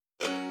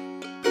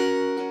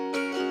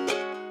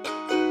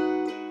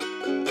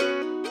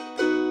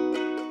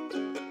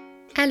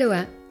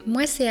Aloha,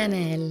 moi c'est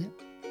Anaëlle.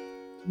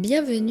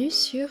 Bienvenue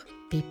sur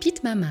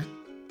Pépite Mama,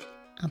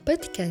 un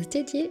podcast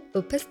dédié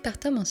au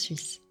postpartum en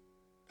Suisse.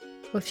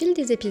 Au fil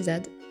des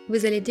épisodes,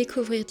 vous allez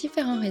découvrir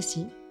différents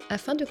récits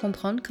afin de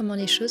comprendre comment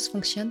les choses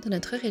fonctionnent dans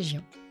notre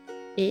région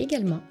et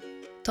également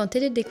tenter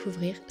de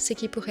découvrir ce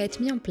qui pourrait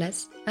être mis en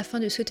place afin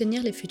de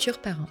soutenir les futurs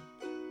parents.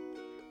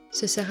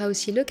 Ce sera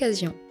aussi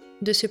l'occasion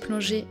de se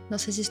plonger dans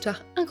ces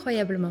histoires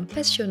incroyablement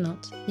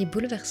passionnantes et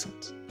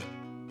bouleversantes.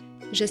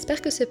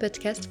 J'espère que ce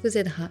podcast vous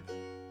aidera,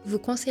 vous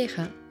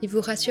conseillera et vous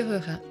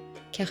rassurera,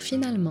 car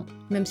finalement,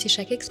 même si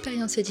chaque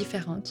expérience est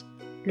différente,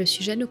 le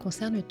sujet nous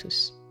concerne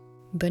tous.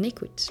 Bonne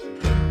écoute.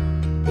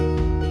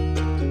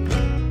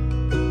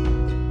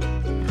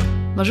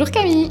 Bonjour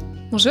Camille.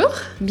 Bonjour.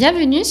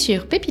 Bienvenue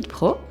sur Pépite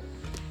Pro.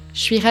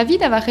 Je suis ravie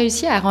d'avoir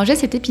réussi à arranger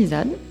cet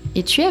épisode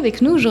et tu es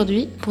avec nous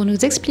aujourd'hui pour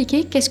nous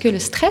expliquer qu'est-ce que le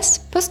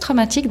stress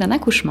post-traumatique d'un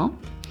accouchement.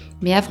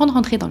 Mais avant de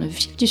rentrer dans le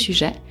vif du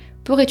sujet,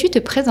 pourrais-tu te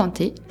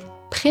présenter,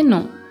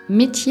 prénom,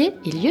 métier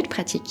et lieu de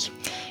pratique?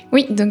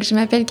 Oui, donc je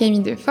m'appelle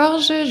Camille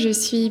Deforge, je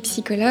suis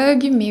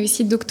psychologue, mais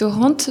aussi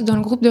doctorante dans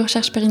le groupe de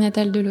recherche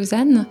périnatale de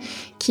Lausanne,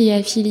 qui est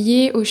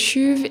affilié au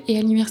CHUV et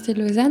à l'Université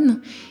de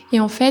Lausanne. Et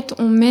en fait,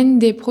 on mène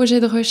des projets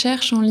de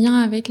recherche en lien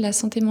avec la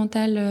santé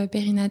mentale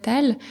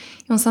périnatale.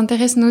 Et on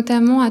s'intéresse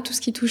notamment à tout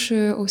ce qui touche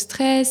au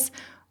stress,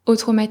 au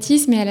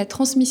traumatisme et à la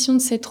transmission de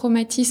ces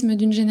traumatismes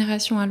d'une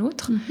génération à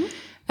l'autre.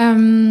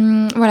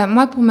 Voilà,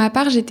 moi pour ma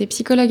part, j'étais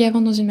psychologue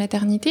avant dans une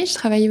maternité, je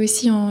travaillais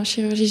aussi en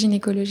chirurgie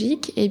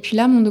gynécologique et puis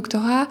là mon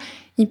doctorat,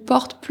 il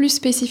porte plus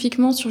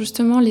spécifiquement sur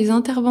justement les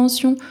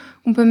interventions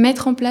qu'on peut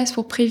mettre en place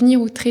pour prévenir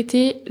ou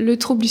traiter le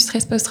trouble du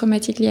stress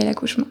post-traumatique lié à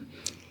l'accouchement.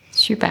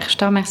 Super, je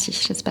te remercie.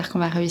 J'espère qu'on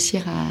va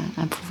réussir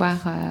à pouvoir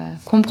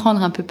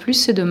comprendre un peu plus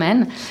ce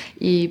domaine.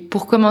 Et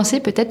pour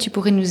commencer, peut-être tu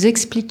pourrais nous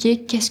expliquer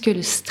qu'est-ce que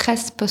le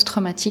stress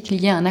post-traumatique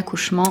lié à un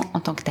accouchement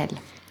en tant que tel.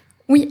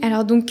 Oui,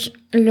 alors donc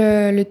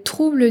le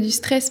trouble du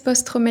stress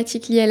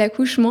post-traumatique lié à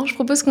l'accouchement, je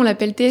propose qu'on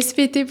l'appelle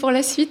TSPT pour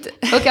la suite.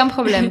 Aucun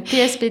problème,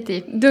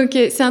 TSPT. Donc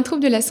c'est un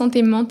trouble de la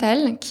santé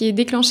mentale qui est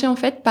déclenché en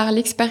fait par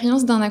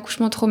l'expérience d'un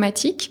accouchement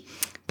traumatique,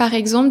 par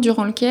exemple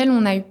durant lequel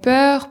on a eu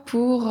peur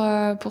pour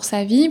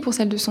sa vie, pour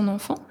celle de son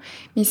enfant.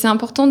 Mais c'est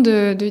important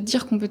de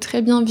dire qu'on peut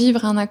très bien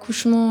vivre un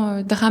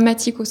accouchement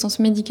dramatique au sens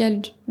médical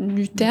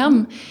du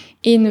terme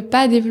et ne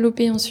pas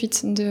développer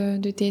ensuite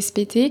de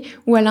TSPT,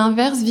 ou à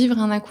l'inverse, vivre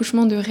un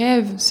accouchement de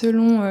rêve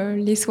selon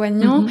les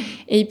soignants,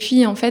 et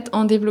puis en fait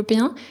en développer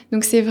un.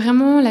 Donc c'est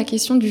vraiment la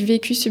question du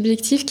vécu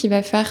subjectif qui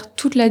va faire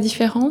toute la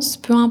différence,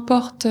 peu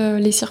importe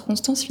les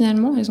circonstances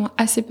finalement, elles ont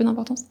assez peu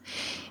d'importance.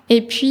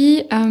 Et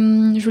puis,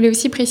 je voulais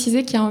aussi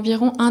préciser qu'il y a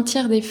environ un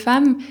tiers des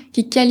femmes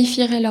qui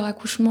qualifieraient leur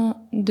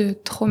accouchement de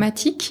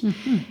traumatique,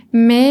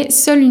 mais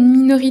seule une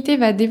minorité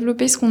va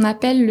développer ce qu'on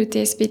appelle le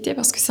TSPT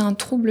parce que c'est un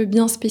trouble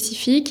bien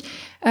spécifique.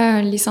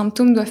 Les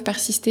symptômes doivent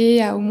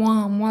persister à au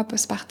moins un mois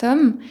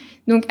postpartum.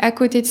 Donc, à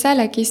côté de ça,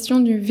 la question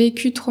du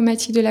vécu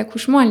traumatique de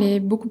l'accouchement, elle est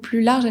beaucoup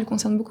plus large, elle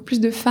concerne beaucoup plus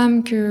de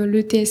femmes que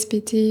le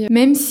TSPT.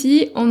 Même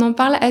si on en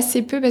parle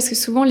assez peu parce que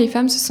souvent les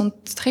femmes se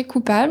sentent très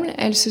coupables,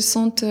 elles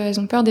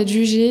ont peur d'être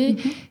jugées.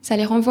 Ça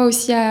les renvoie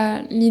aussi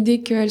à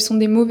l'idée qu'elles sont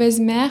des mauvaises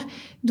mères.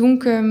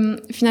 Donc,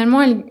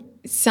 finalement,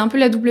 c'est un peu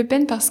la double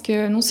peine parce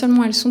que non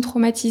seulement elles sont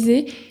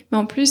traumatisées, mais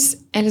en plus,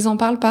 elles en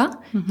parlent pas.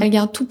 Elles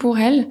gardent tout pour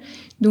elles.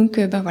 Donc,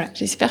 voilà,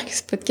 j'espère que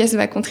ce podcast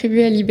va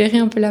contribuer à libérer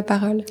un peu la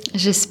parole.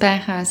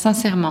 J'espère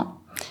sincèrement.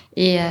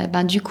 Et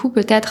du coup,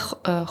 peut-être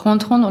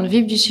rentrons dans le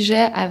vif du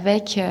sujet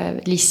avec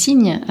les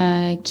signes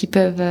qui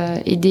peuvent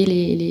aider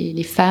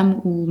les femmes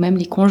ou même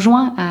les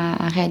conjoints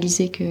à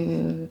réaliser que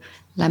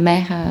la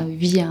mère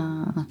vit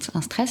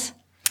un stress.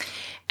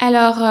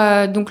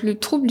 Alors, donc le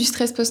trouble du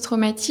stress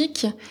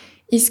post-traumatique,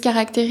 il se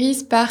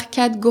caractérise par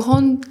 4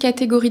 grandes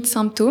catégories de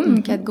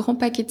symptômes, 4 grands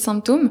paquets de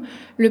symptômes.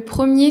 Le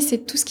premier,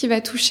 c'est tout ce qui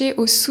va toucher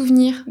au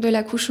souvenir de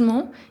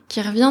l'accouchement, qui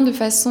revient de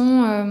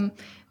façon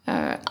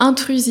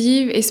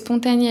intrusive et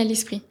spontanée à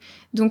l'esprit.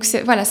 Donc ça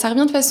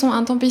revient de façon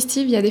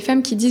intempestive. Il y a des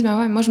femmes qui disent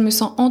moi je me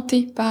sens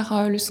hantée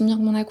par le souvenir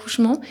de mon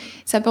accouchement.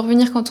 Ça peut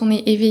revenir quand on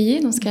est éveillé,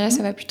 dans ce cas-là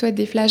ça va plutôt être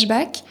des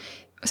flashbacks.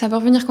 Ça peut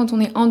revenir quand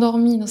on est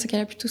endormi, dans ce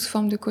cas-là plutôt sous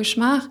forme de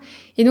cauchemar.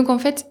 Et donc en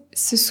fait,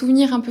 ce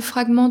souvenir un peu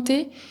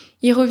fragmenté,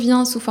 il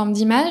revient sous forme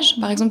d'images.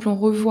 Par exemple, on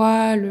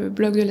revoit le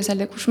bloc de la salle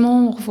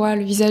d'accouchement, on revoit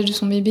le visage de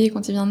son bébé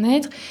quand il vient de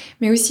naître,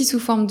 mais aussi sous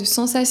forme de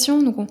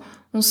sensations. Donc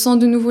on sent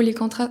de nouveau les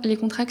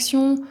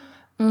contractions,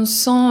 on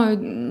sent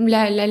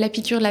la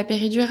piqûre de la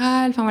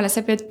péridurale. Enfin voilà,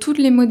 ça peut être toutes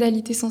les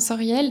modalités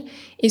sensorielles.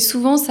 Et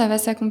souvent, ça va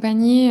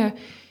s'accompagner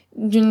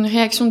d'une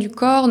réaction du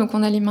corps. Donc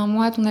on a les mains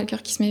moites, on a le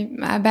cœur qui se met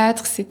à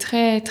battre. C'est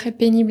très très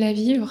pénible à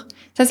vivre.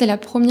 Ça, c'est la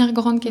première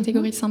grande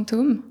catégorie de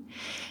symptômes.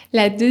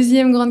 La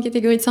deuxième grande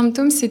catégorie de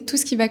symptômes, c'est tout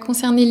ce qui va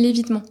concerner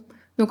l'évitement.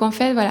 Donc en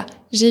fait, voilà,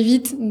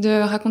 j'évite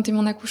de raconter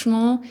mon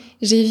accouchement,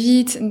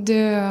 j'évite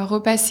de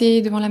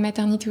repasser devant la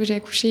maternité où j'ai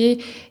accouché,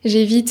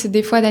 j'évite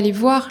des fois d'aller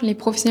voir les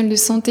professionnels de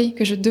santé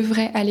que je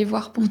devrais aller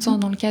voir pourtant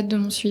dans le cadre de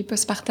mon suivi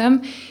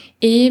postpartum.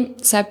 Et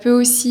ça peut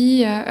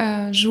aussi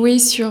jouer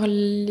sur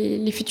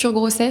les futures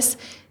grossesses.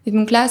 Et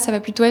donc là, ça va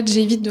plutôt être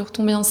j'évite de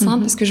retomber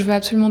enceinte parce que je veux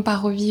absolument pas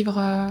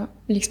revivre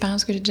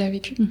l'expérience que j'ai déjà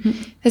vécue.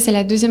 Ça, c'est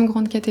la deuxième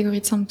grande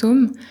catégorie de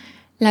symptômes.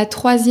 La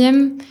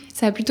troisième,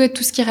 ça va plutôt être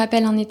tout ce qui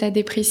rappelle un état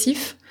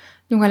dépressif.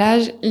 Donc voilà,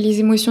 les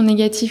émotions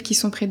négatives qui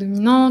sont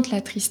prédominantes,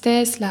 la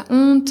tristesse, la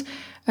honte,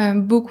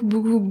 beaucoup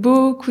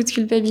de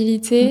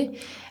culpabilité,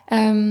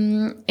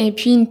 et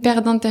puis une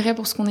perte d'intérêt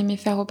pour ce qu'on aimait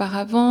faire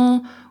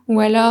auparavant, ou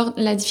alors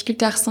la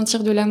difficulté à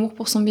ressentir de l'amour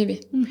pour son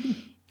bébé.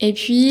 Et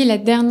puis la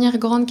dernière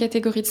grande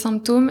catégorie de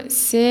symptômes,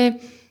 c'est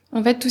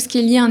en fait tout ce qui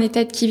est lié à un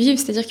état de qui-vive,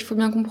 c'est-à-dire qu'il faut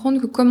bien comprendre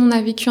que comme on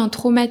a vécu un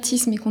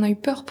traumatisme et qu'on a eu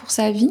peur pour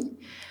sa vie,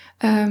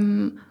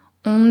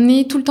 on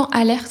est tout le temps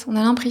alerte, on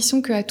a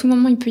l'impression qu'à tout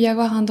moment il peut y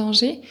avoir un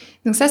danger.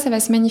 Donc ça va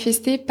se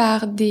manifester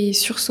par des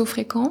sursauts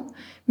fréquents,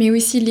 mais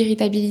aussi de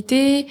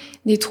l'irritabilité,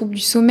 des troubles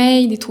du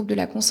sommeil, des troubles de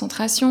la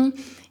concentration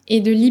et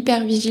de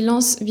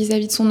l'hypervigilance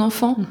vis-à-vis de son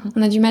enfant.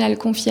 On a du mal à le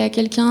confier à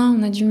quelqu'un,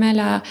 on a du mal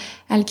à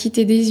le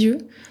quitter des yeux.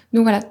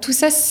 Donc voilà, tout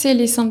ça c'est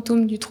les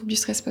symptômes du trouble du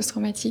stress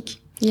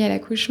post-traumatique lié à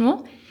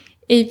l'accouchement.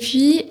 Et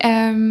puis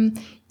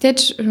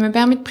peut-être, je me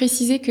permets de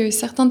préciser que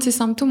certains de ces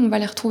symptômes, on va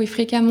les retrouver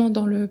fréquemment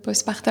dans le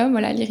postpartum.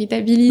 Voilà,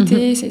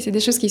 l'irritabilité, c'est des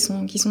choses qui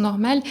sont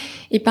normales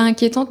et pas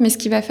inquiétantes. Mais ce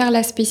qui va faire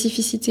la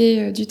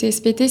spécificité du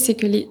TSPT, c'est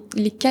que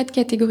les 4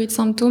 catégories de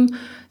symptômes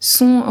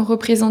sont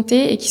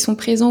représentées et qui sont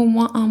présents au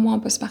moins 1 mois en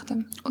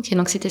postpartum. Ok,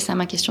 donc c'était ça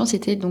ma question.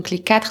 C'était donc les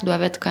 4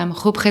 doivent être quand même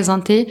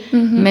représentés,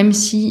 même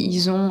si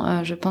ils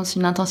ont, je pense,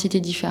 une intensité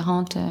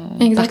différente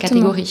par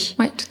catégorie.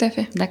 Oui, tout à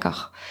fait.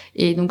 D'accord.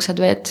 Et donc ça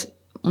doit être,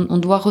 on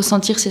doit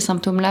ressentir ces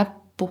symptômes-là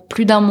pour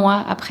plus d'1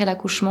 mois après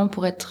l'accouchement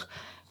pour être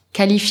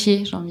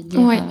qualifié, j'ai envie de dire,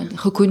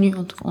 reconnu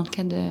en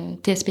cas de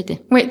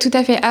TSPT. Oui, tout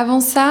à fait. Avant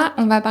ça,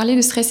 on va parler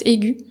de stress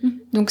aigu.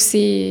 Donc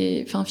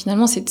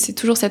finalement, c'est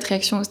toujours cette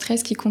réaction au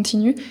stress qui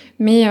continue,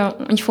 mais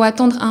il faut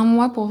attendre 1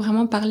 mois pour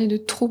vraiment parler de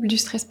troubles du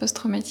stress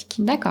post-traumatique.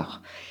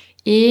 D'accord.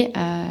 Et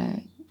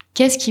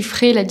qu'est-ce qui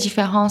ferait la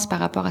différence par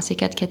rapport à ces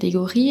 4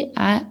 catégories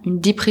à une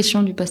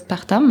dépression du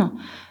postpartum?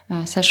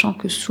 Sachant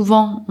que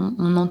souvent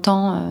on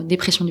entend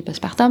dépression du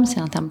postpartum, c'est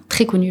un terme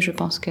très connu, je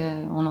pense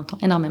qu'on entend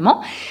énormément,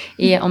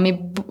 et on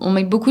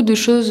met beaucoup de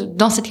choses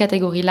dans cette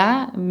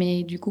catégorie-là,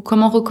 mais du coup,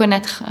 comment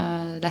reconnaître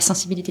la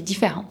sensibilité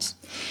différente?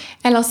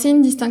 Alors c'est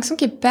une distinction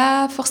qui est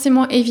pas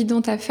forcément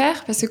évidente à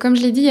faire, parce que comme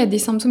je l'ai dit, il y a des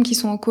symptômes qui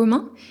sont en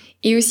commun,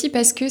 et aussi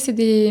parce que c'est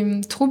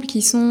des troubles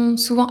qui sont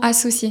souvent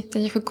associés.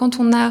 C'est-à-dire que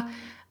quand on a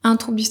un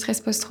trouble du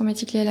stress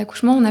post-traumatique lié à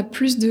l'accouchement, on a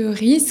plus de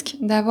risques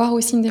d'avoir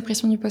aussi une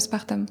dépression du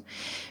postpartum.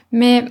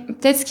 Mais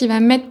peut-être ce qui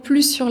va mettre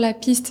plus sur la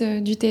piste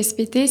du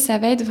TSPT, ça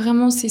va être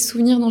vraiment ces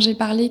souvenirs dont j'ai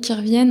parlé qui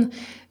reviennent,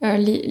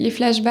 les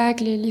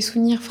flashbacks, les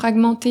souvenirs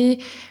fragmentés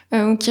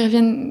ou qui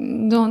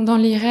reviennent dans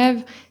les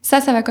rêves. Ça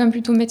va quand même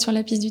plutôt mettre sur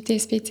la piste du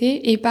TSPT.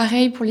 Et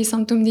pareil pour les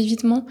symptômes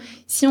d'évitement.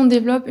 Si on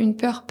développe une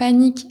peur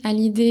panique à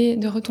l'idée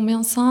de retomber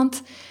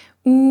enceinte,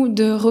 ou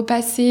de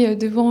repasser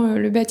devant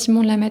le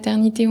bâtiment de la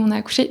maternité où on a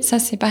accouché, ça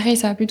c'est pareil,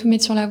 ça va plutôt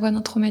mettre sur la voie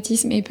d'un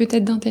traumatisme et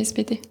peut-être d'un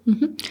TSPT.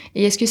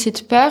 Et est-ce que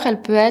cette peur,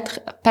 elle peut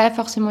être pas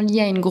forcément liée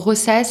à une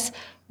grossesse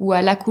ou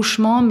à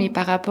l'accouchement, mais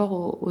par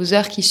rapport aux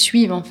heures qui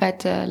suivent en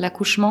fait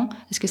l'accouchement?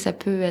 Est-ce que ça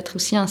peut être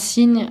aussi un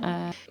signe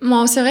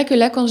Moi, c'est vrai que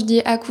là, quand je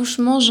dis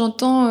accouchement,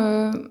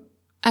 j'entends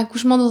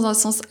accouchement dans un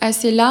sens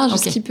assez large.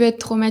 Okay. Ce qui peut être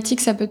traumatique,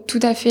 ça peut tout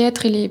à fait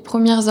être les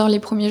premières heures, les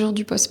premiers jours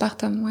du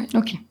postpartum. Ouais.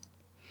 Ok.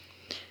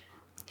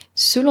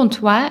 Selon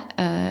toi,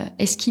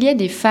 est-ce qu'il y a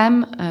des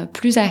femmes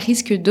plus à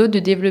risque que d'autres de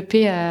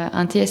développer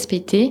un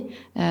TSPT?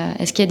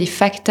 Est-ce qu'il y a des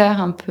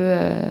facteurs un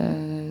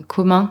peu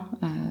communs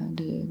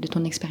de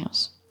ton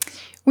expérience?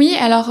 Oui,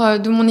 alors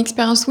de mon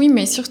expérience, oui,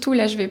 mais surtout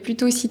là, je vais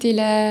plutôt citer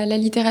la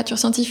littérature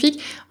scientifique.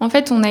 En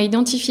fait, on a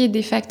identifié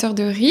des facteurs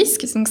de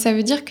risque, donc ça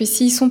veut dire que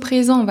s'ils sont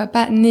présents, on va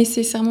pas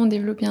nécessairement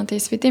développer un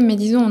TSPT, mais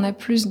disons, on a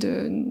plus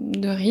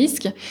de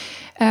risques.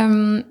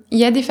 Il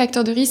y a des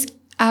facteurs de risque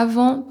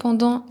avant,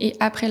 pendant et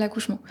après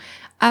l'accouchement.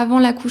 Avant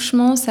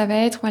l'accouchement, ça va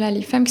être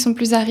les femmes qui sont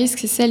plus à risque,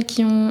 c'est celles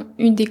qui ont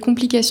eu des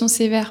complications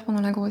sévères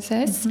pendant la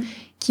grossesse,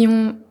 qui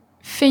ont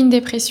fait une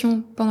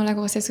dépression pendant la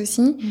grossesse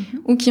aussi,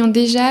 ou qui ont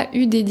déjà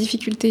eu des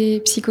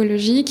difficultés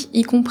psychologiques,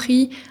 y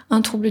compris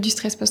un trouble du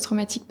stress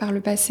post-traumatique par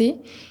le passé.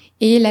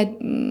 Et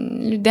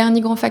le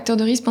dernier grand facteur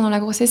de risque pendant la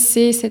grossesse,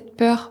 c'est cette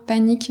peur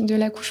panique de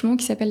l'accouchement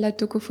qui s'appelle la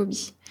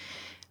tocophobie.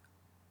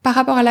 Par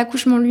rapport à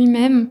l'accouchement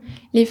lui-même,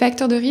 les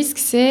facteurs de risque,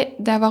 c'est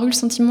d'avoir eu le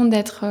sentiment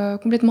d'être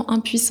complètement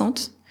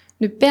impuissante,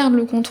 de perdre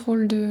le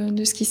contrôle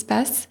de ce qui se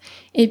passe,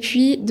 et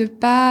puis de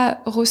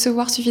pas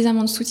recevoir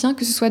suffisamment de soutien,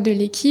 que ce soit de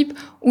l'équipe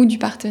ou du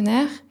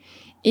partenaire.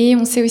 Et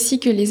on sait aussi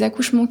que les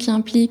accouchements qui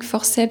impliquent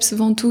forceps,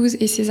 ventouses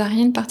et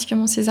césarienne,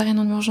 particulièrement césarienne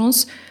en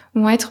urgence,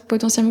 vont être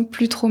potentiellement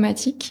plus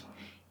traumatiques.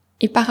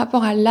 Et par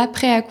rapport à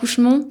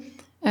l'après-accouchement,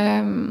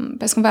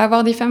 parce qu'on va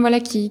avoir des femmes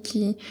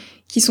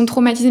qui qui sont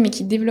traumatisés mais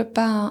qui développent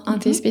pas un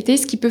TSPT.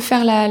 Ce qui peut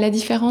faire la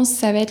différence,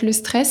 ça va être le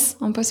stress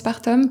en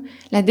postpartum,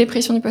 la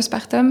dépression du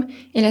postpartum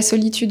et la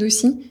solitude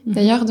aussi.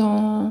 D'ailleurs,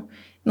 dans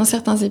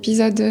certains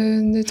épisodes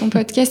de ton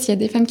podcast, il y a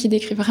des femmes qui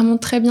décrivent vraiment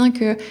très bien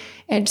que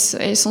elles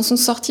s'en sont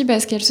sorties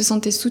parce qu'elles se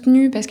sentaient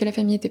soutenues, parce que la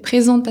famille était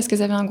présente, parce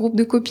qu'elles avaient un groupe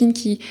de copines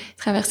qui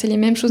traversaient les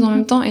mêmes choses en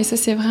même temps. Et ça,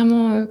 c'est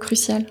vraiment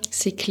crucial.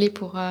 C'est clé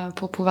pour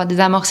pouvoir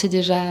désamorcer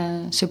déjà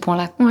ce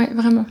point-là. Ouais,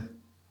 vraiment.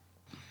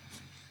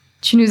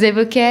 Tu nous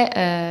évoquais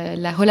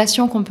la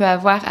relation qu'on peut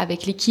avoir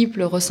avec l'équipe,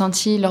 le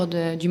ressenti lors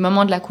du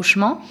moment de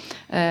l'accouchement.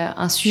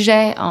 Un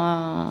sujet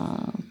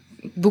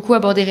beaucoup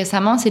abordé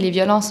récemment, c'est les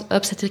violences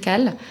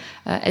obstétricales.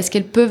 Est-ce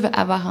qu'elles peuvent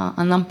avoir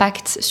un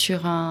impact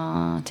sur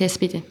un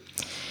TSPT ?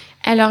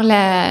 Alors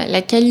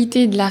la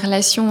qualité de la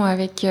relation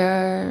avec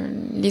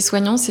les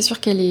soignants, c'est sûr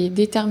qu'elle est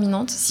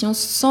déterminante. Si on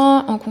se sent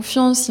en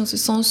confiance, si on se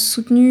sent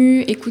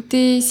soutenu,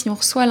 écouté, si on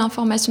reçoit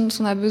l'information dont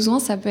on a besoin,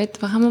 ça peut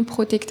être vraiment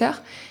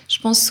protecteur. Je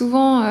pense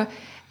souvent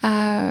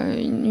à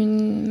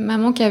une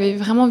maman qui avait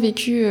vraiment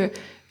vécu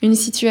une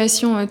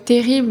situation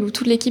terrible où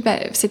toute l'équipe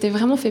s'était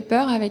vraiment fait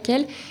peur avec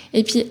elle.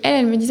 Et puis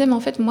elle me disait, mais en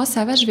fait, moi,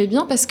 ça va, je vais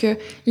bien parce que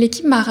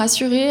l'équipe m'a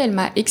rassurée, elle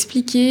m'a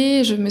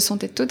expliqué, je me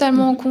sentais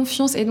totalement en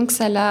confiance et donc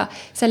ça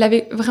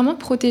l'avait vraiment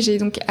protégée.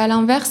 Donc à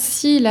l'inverse,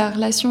 si la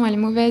relation elle est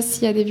mauvaise,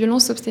 s'il y a des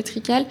violences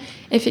obstétricales,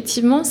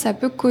 effectivement, ça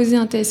peut causer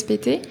un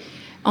TSPT.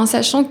 En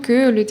sachant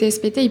que le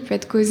TSPT, il peut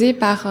être causé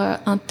par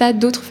un tas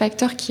d'autres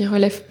facteurs qui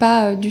relèvent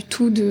pas du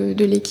tout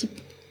de l'équipe.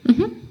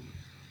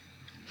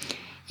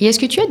 Et est-ce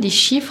que tu as des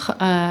chiffres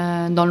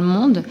dans le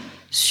monde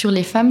sur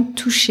les femmes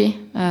touchées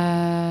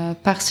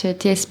par ce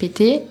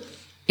TSPT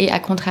et à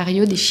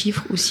contrario des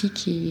chiffres aussi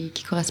qui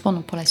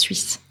correspondent pour la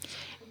Suisse ?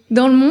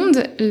 Dans le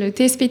monde, le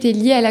TSPT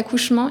lié à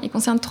l'accouchement, il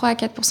concerne 3 à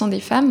 4% des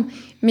femmes,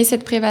 mais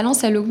cette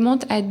prévalence, elle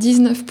augmente à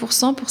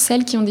 19% pour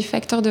celles qui ont des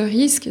facteurs de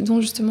risque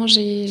dont justement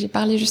j'ai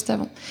parlé juste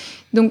avant.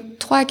 Donc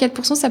 3 à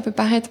 4%, ça peut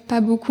paraître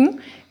pas beaucoup,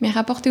 mais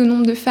rapporté au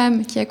nombre de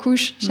femmes qui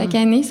accouchent chaque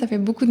année, ça fait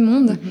beaucoup de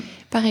monde.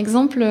 Par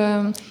exemple,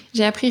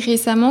 j'ai appris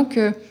récemment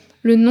que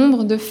le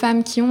nombre de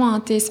femmes qui ont un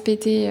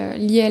TSPT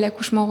lié à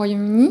l'accouchement au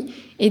Royaume-Uni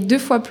est 2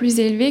 fois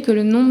plus élevé que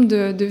le nombre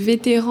de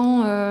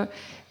vétérans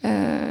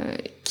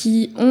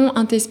qui ont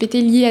un TSPT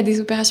lié à des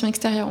opérations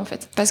extérieures, en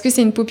fait. Parce que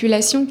c'est une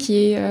population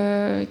qui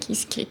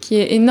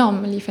est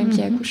énorme, les femmes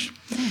qui accouchent.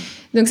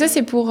 Donc ça,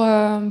 c'est pour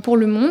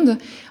le monde.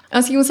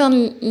 En ce qui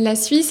concerne la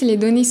Suisse, les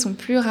données sont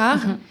plus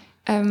rares.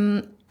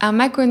 À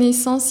ma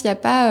connaissance, il n'y a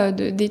pas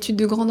d'études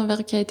de grande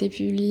envergure qui a été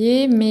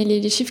publiée, mais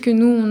les chiffres que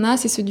nous, on a,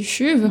 c'est ceux du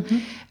CHUV,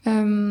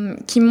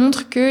 qui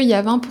montrent qu'il y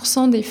a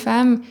 20% des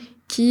femmes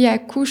qui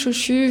accouchent au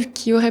CHUV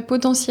qui auraient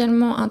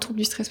potentiellement un trouble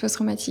du stress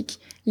post-traumatique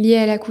lié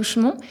à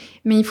l'accouchement.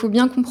 Mais il faut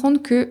bien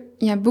comprendre qu'il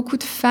y a beaucoup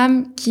de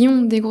femmes qui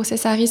ont des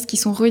grossesses à risque qui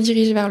sont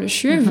redirigées vers le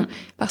CHUV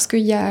parce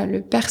qu'il y a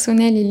le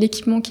personnel et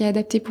l'équipement qui est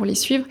adapté pour les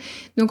suivre.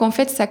 Donc en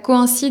fait, ça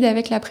coïncide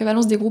avec la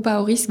prévalence des groupes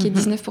à haut risque qui est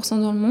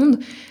 19% dans le monde.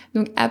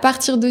 Donc à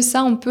partir de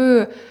ça, on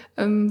peut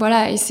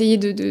essayer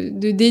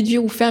de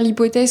déduire ou faire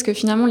l'hypothèse que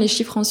finalement les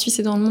chiffres en Suisse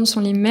et dans le monde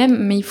sont les mêmes,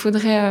 mais il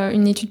faudrait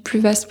une étude plus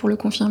vaste pour le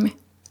confirmer.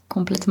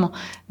 Complètement.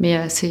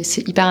 Mais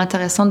c'est hyper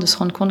intéressant de se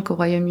rendre compte qu'au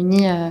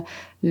Royaume-Uni,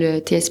 le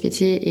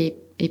TSPT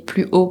est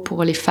plus haut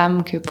pour les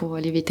femmes que pour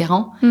les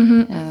vétérans.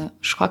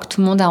 Je crois que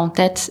tout le monde a en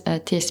tête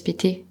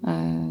TSPT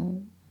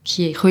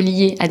qui est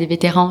relié à des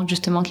vétérans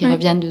justement qui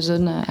reviennent de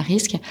zones à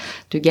risque,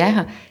 de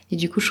guerre. Et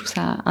du coup, je trouve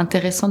ça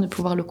intéressant de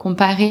pouvoir le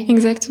comparer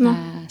Exactement.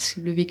 à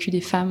le vécu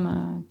des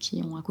femmes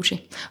qui ont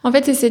accouché. En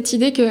fait, c'est cette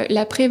idée que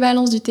la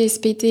prévalence du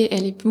TSPT,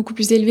 elle est beaucoup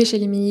plus élevée chez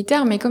les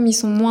militaires, mais comme ils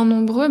sont moins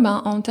nombreux,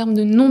 en termes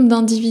de nombre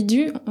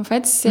d'individus, en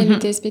fait, c'est le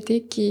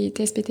TSPT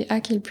TSPT-A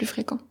qui est le plus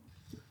fréquent.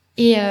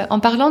 Et en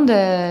parlant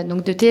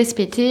de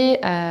TSPT,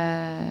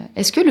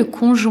 est-ce que le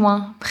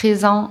conjoint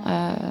présent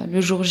le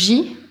jour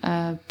J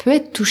peut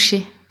être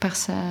touché par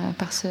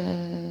ce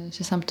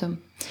symptôme ?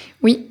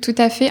 Oui, tout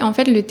à fait. En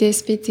fait, le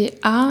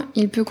TSPT-A,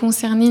 il peut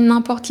concerner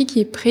n'importe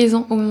qui est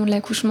présent au moment de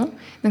l'accouchement.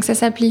 Donc ça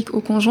s'applique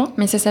au conjoint,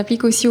 mais ça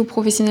s'applique aussi aux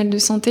professionnels de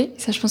santé.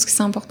 Ça, je pense que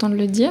c'est important de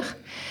le dire.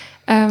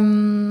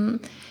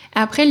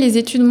 Après, les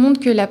études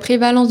montrent que la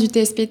prévalence du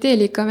TSPT,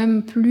 elle est quand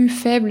même plus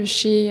faible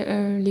chez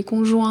les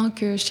conjoints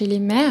que chez les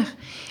mères.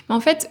 Mais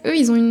en fait, eux,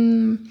 ils ont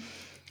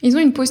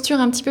une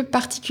posture un petit peu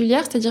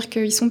particulière, c'est-à-dire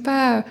qu'ils sont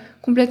pas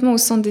complètement au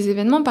centre des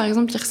événements. Par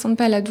exemple, ils ressentent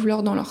pas la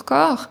douleur dans leur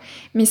corps.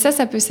 Mais ça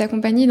peut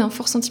s'accompagner d'un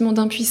fort sentiment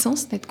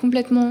d'impuissance, d'être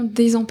complètement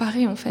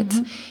désemparé, en fait.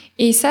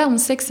 Et ça, on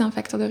sait que c'est un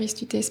facteur de risque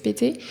du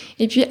TSPT.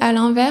 Et puis, à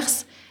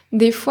l'inverse,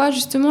 des fois,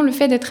 justement, le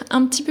fait d'être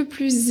un petit peu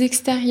plus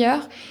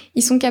extérieur,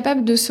 ils sont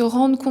capables de se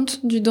rendre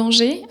compte du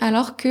danger,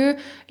 alors que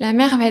la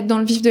mère va être dans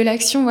le vif de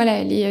l'action. Voilà,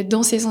 elle est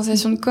dans ses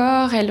sensations de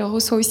corps, elle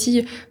reçoit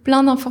aussi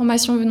plein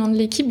d'informations venant de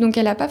l'équipe, donc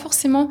elle n'a pas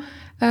forcément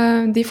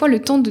des fois le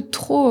temps de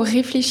trop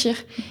réfléchir.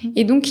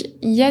 Et donc,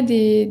 il y a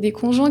des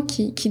conjoints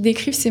qui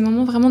décrivent ces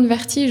moments vraiment de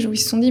vertige, où ils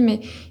se sont dit, mais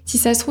si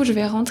ça se trouve, je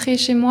vais rentrer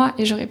chez moi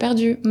et j'aurais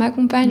perdu ma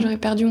compagne, j'aurais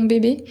perdu mon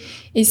bébé.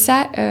 Et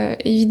ça,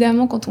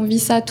 évidemment, quand on vit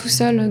ça tout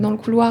seul dans le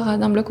couloir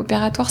d'un bloc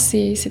opératoire,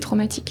 c'est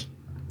traumatique.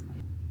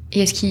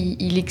 Et est-ce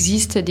qu'il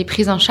existe des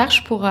prises en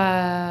charge pour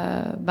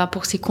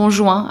ces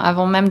conjoints,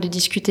 avant même de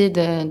discuter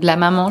de la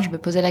maman? Je me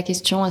posais la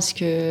question, est-ce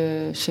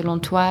que, selon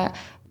toi,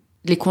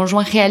 les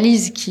conjoints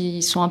réalisent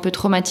qu'ils sont un peu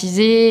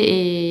traumatisés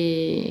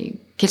et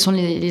quels sont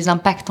les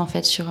impacts, en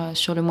fait,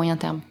 sur le moyen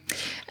terme?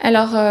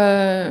 Alors,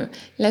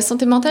 la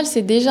santé mentale,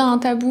 c'est déjà un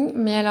tabou,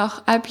 mais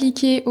alors,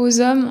 appliqué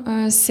aux hommes,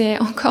 c'est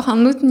encore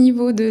un autre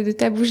niveau de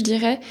tabou, je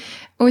dirais.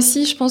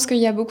 Aussi, je pense qu'il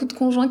y a beaucoup de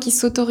conjoints qui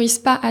s'autorisent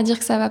pas à dire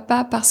que ça va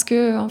pas parce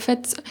que, en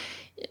fait,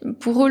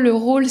 pour eux, leur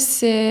rôle,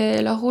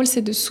 c'est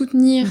de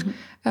soutenir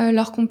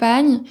leur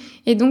compagne.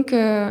 Et donc,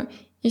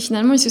 et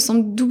finalement, ils se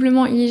sentent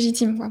doublement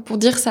illégitimes, quoi. Pour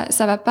dire ça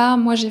va pas,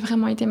 moi j'ai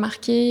vraiment été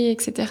marquée,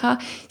 etc.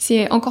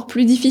 C'est encore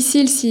plus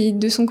difficile si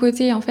de son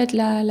côté, en fait,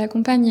 la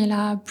compagne, elle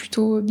a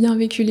plutôt bien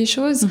vécu les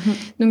choses.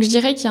 Donc je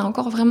dirais qu'il y a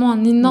encore vraiment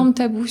un énorme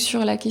tabou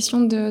sur la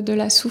question de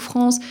la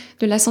souffrance,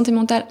 de la santé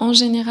mentale en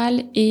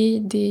général et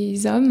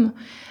des hommes.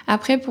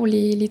 Après, pour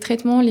les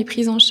traitements, les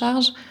prises en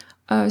charge,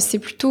 c'est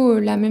plutôt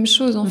la même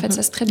chose, en fait.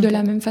 Ça se traite de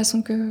la même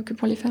façon que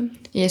pour les femmes.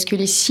 Et est-ce que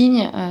les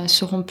signes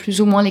seront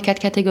plus ou moins les 4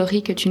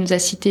 catégories que tu nous as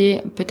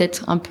citées,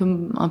 peut-être un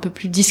peu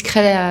plus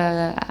discrets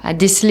à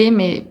déceler,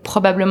 mais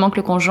probablement que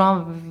le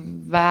conjoint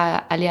va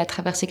aller à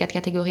travers ces 4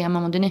 catégories à un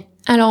moment donné?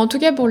 Alors, en tout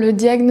cas, pour le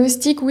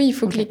diagnostic, oui, il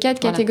faut que les 4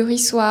 catégories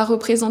soient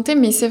représentées,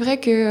 mais c'est vrai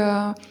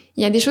que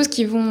il y a des choses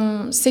qui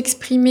vont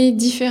s'exprimer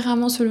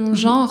différemment selon le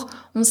genre.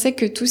 On sait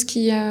que tout ce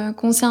qui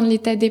concerne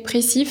l'état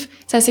dépressif,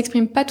 ça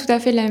s'exprime pas tout à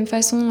fait de la même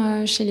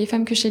façon chez les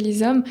femmes que chez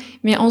les hommes,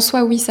 mais en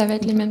soi, oui, ça va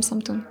être les mêmes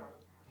symptômes.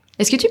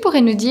 Est-ce que tu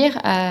pourrais nous dire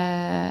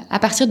à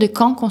partir de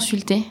quand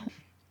consulter?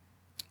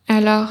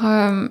 Alors,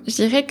 je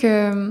dirais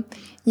que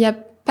il n'y a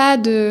pas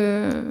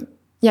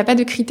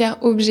de critères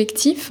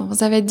objectifs.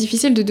 Ça va être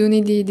difficile de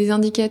donner des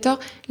indicateurs.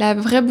 La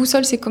vraie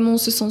boussole, c'est comment on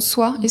se sent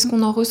soi. Est-ce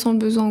qu'on en ressent le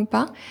besoin ou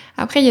pas?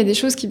 Après, il y a des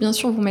choses qui, bien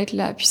sûr, vont mettre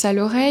la puce à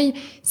l'oreille.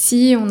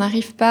 Si on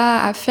n'arrive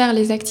pas à faire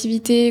les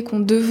activités qu'on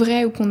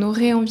devrait ou qu'on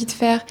aurait envie de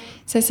faire,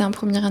 ça, c'est un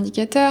premier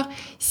indicateur.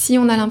 Si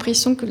on a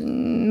l'impression que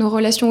nos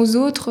relations aux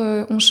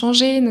autres ont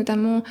changé,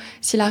 notamment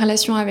si la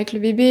relation avec le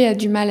bébé a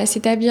du mal à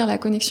s'établir, la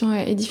connexion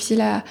est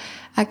difficile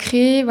à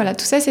créer. Voilà,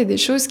 tout ça, c'est des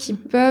choses qui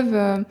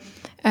peuvent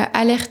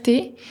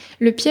alerter.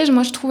 Le piège,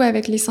 moi, je trouve,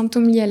 avec les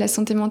symptômes liés à la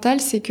santé mentale,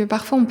 c'est que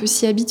parfois, on peut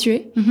s'y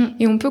habituer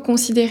et on peut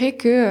considérer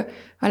que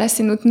voilà,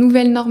 c'est notre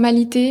nouvelle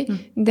normalité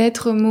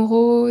d'être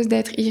morose,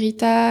 d'être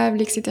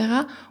irritable, etc.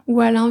 Ou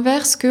à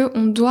l'inverse,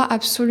 qu'on doit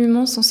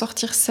absolument s'en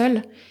sortir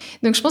seul.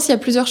 Donc, je pense qu'il y a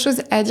plusieurs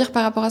choses à dire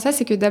par rapport à ça.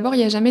 C'est que d'abord, il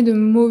n'y a jamais de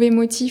mauvais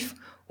motifs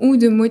ou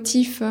de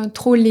motifs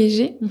trop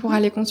légers pour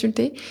aller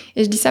consulter.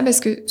 Et je dis ça parce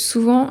que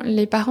souvent,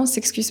 les parents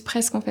s'excusent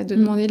presque, en fait, de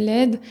demander de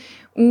l'aide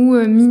ou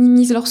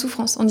minimisent leur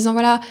souffrance en disant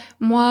voilà,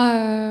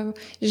 moi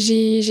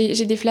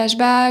j'ai des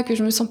flashbacks,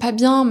 je me sens pas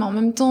bien, mais en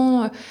même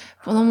temps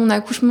pendant mon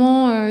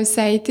accouchement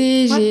ça a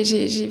été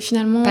j'ai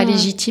finalement pas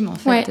légitime en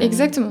fait. Ouais,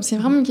 exactement, c'est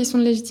vraiment une question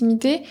de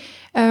légitimité.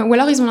 Ou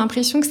alors ils ont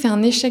l'impression que c'est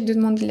un échec de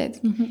demander de l'aide.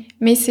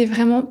 Mais c'est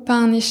vraiment pas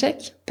un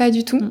échec, pas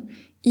du tout.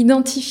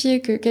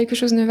 Identifier que quelque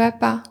chose ne va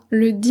pas,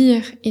 le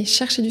dire et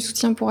chercher du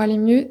soutien pour aller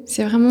mieux,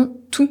 c'est vraiment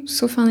tout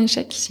sauf un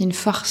échec. C'est une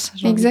force.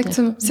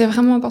 Exactement, c'est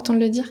vraiment important de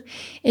le dire.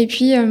 Et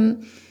puis,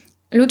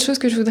 l'autre chose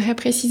que je voudrais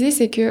préciser,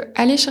 c'est que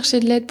aller chercher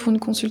de l'aide pour une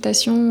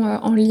consultation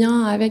en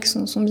lien avec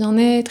son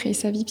bien-être et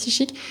sa vie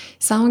psychique,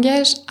 ça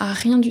engage à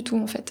rien du tout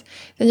en fait.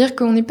 C'est-à-dire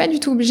qu'on n'est pas du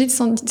tout obligé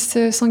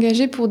de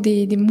s'engager pour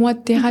des mois de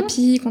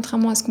thérapie,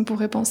 contrairement à ce qu'on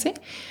pourrait penser.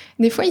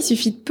 Des fois, il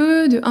suffit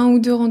de 1 ou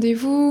 2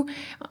 rendez-vous.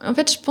 En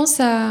fait, je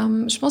pense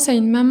à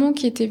une maman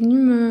qui était venue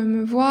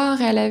me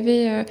voir. Elle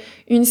avait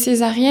une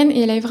césarienne et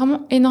elle avait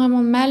vraiment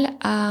énormément de mal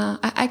à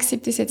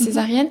accepter cette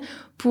césarienne.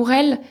 Pour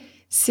elle,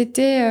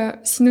 c'était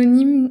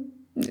synonyme.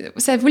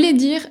 Ça voulait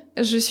dire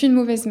je suis une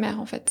mauvaise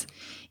mère en fait.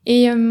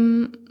 Et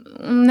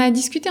on a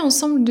discuté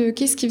ensemble de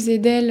qu'est-ce qui faisait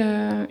d'elle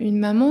une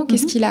maman,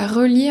 qu'est-ce qui la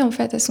reliait en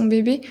fait à son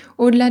bébé,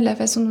 au-delà de la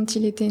façon dont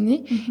il était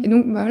né. Et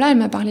donc voilà, elle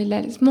m'a parlé de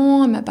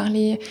l'allaitement, elle m'a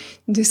parlé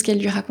de ce qu'elle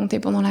lui racontait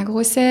pendant la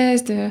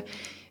grossesse, de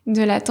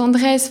la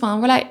tendresse, enfin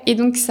voilà. Et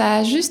donc ça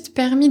a juste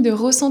permis de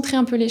recentrer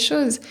un peu les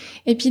choses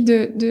et puis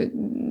de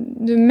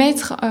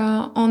mettre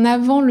en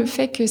avant le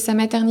fait que sa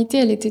maternité,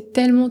 elle était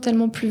tellement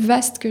plus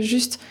vaste que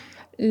juste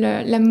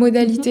la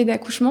modalité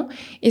d'accouchement.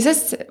 Et ça,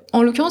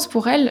 en l'occurrence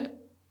pour elle,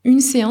 une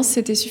séance,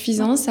 c'était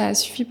suffisant, ça a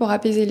suffi pour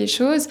apaiser les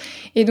choses.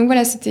 Et donc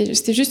voilà,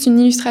 c'était juste une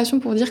illustration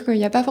pour dire qu'il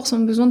n'y a pas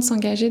forcément besoin de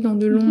s'engager dans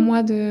de longs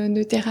mois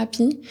de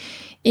thérapie.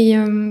 Et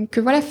que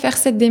voilà, faire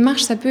cette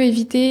démarche, ça peut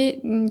éviter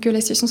que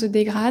la situation se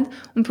dégrade.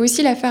 On peut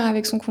aussi la faire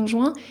avec son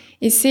conjoint.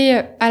 Et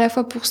c'est à la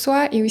fois pour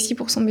soi et aussi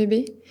pour son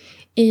bébé.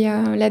 Et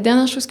la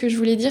dernière chose que je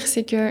voulais dire,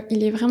 c'est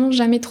qu'il est vraiment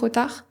jamais trop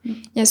tard. Il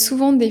y a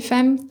souvent des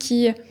femmes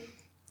qui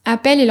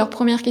appellent et leur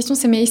première question,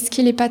 c'est « mais est-ce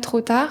qu'il est pas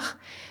trop tard ?»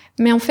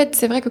 Mais en fait,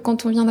 c'est vrai que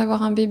quand on vient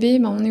d'avoir un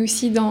bébé, on est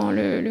aussi dans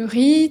le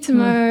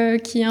rythme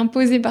qui est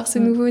imposé par ce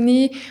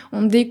nouveau-né.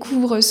 On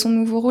découvre son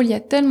nouveau rôle. Il y a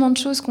tellement de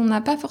choses qu'on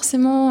n'a pas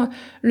forcément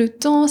le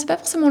temps. C'est pas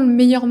forcément le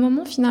meilleur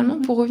moment finalement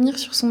pour revenir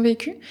sur son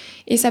vécu.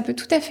 Et ça peut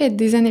tout à fait être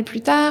des années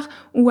plus tard,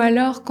 ou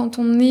alors quand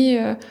on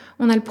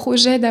a le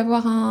projet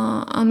d'avoir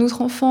un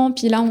autre enfant,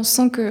 puis là on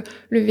sent que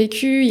le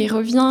vécu il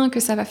revient, que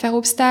ça va faire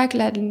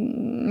obstacle à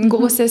une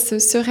grossesse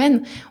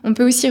sereine. On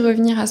peut aussi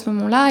revenir à ce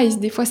moment-là, et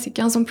des fois c'est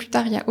 15 ans plus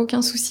tard, il y a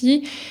aucun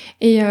souci.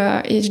 Et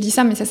je dis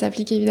ça, mais ça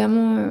s'applique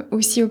évidemment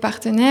aussi aux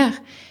partenaires.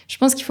 Je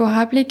pense qu'il faut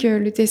rappeler que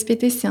le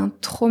TSPT c'est un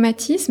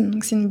traumatisme,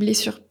 donc c'est une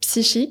blessure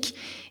psychique.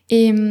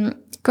 Et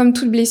comme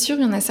toute blessure,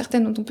 il y en a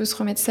certaines dont on peut se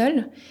remettre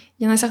seul,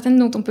 il y en a certaines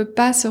dont on peut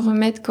pas se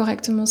remettre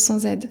correctement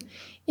sans aide.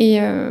 Et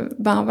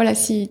voilà,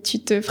 si tu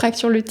te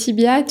fractures le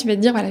tibia, tu vas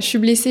te dire voilà, je suis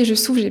blessée, je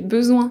souffre, j'ai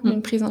besoin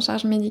d'une prise en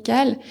charge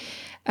médicale.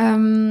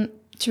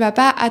 Tu vas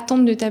pas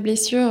attendre de ta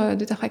blessure,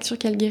 de ta fracture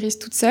qu'elle guérisse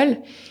toute seule.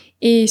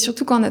 Et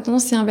surtout qu'en attendant,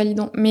 c'est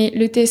invalidant. Mais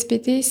le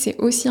TSPT, c'est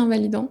aussi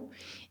invalidant.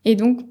 Et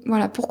donc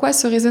voilà, pourquoi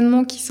ce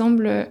raisonnement qui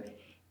semble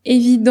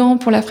évident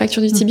pour la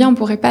fracture du tibia, on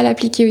pourrait pas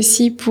l'appliquer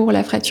aussi pour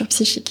la fracture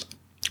psychique?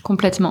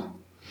 Complètement.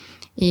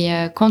 Et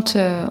quand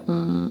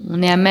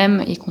on est à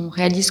même et qu'on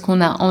réalise qu'on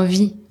a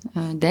envie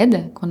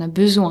d'aide, qu'on a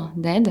besoin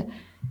d'aide,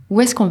 où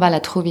est-ce qu'on va la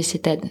trouver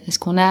cette aide? Est-ce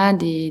qu'on a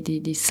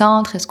des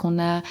centres? Est-ce qu'on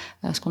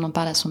en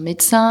parle à son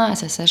médecin, à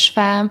sa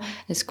sage-femme?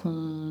 Est-ce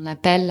qu'on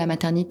appelle la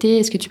maternité?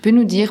 Est-ce que tu peux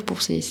nous dire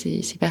pour ces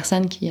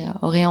personnes qui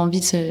auraient envie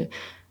de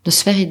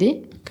se faire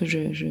aider, que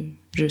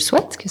je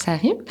souhaite que ça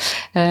arrive,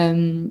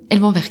 elles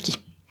vont vers qui?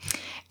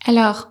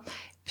 Alors,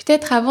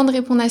 peut-être avant de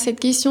répondre à cette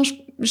question,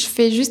 je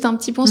fais juste un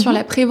petit point sur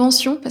la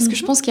prévention, parce que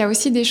je pense qu'il y a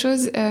aussi des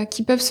choses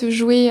qui peuvent se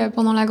jouer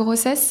pendant la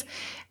grossesse.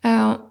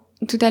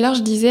 Tout à l'heure,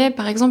 je disais,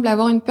 par exemple,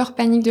 avoir une peur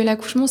panique de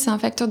l'accouchement, c'est un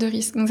facteur de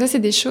risque. Donc ça, c'est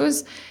des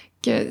choses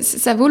que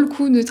ça vaut le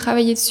coup de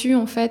travailler dessus,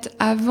 en fait,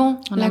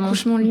 avant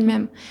l'accouchement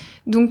lui-même.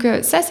 Donc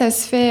ça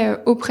se fait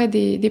auprès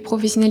des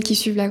professionnels qui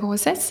suivent la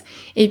grossesse,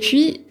 et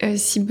puis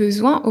si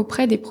besoin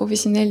auprès des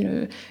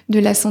professionnels de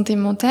la santé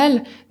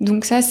mentale.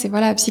 Donc ça, c'est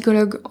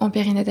psychologue en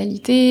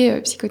périnatalité,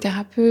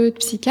 psychothérapeute,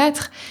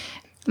 psychiatre.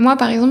 Moi,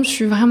 par exemple, je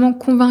suis vraiment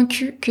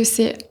convaincue que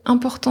c'est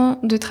important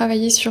de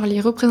travailler sur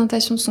les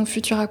représentations de son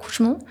futur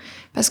accouchement,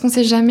 parce qu'on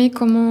sait jamais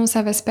comment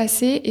ça va se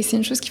passer, et c'est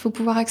une chose qu'il faut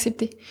pouvoir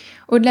accepter.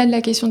 Au-delà de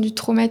la question du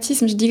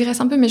traumatisme, je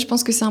digresse un peu, mais je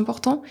pense que c'est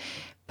important.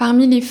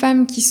 Parmi les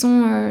femmes qui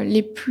sont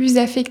les plus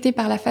affectées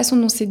par la façon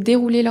dont s'est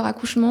déroulé leur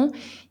accouchement,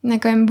 il y en a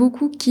quand même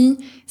beaucoup qui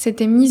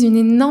s'étaient mises une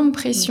énorme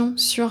pression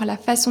sur la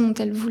façon dont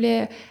elles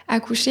voulaient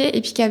accoucher,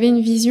 et puis qui avaient une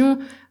vision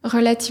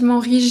relativement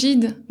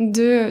rigide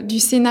du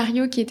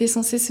scénario qui était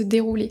censé se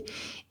dérouler.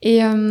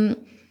 Et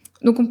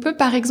donc on peut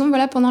par exemple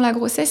pendant la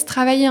grossesse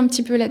travailler un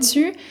petit peu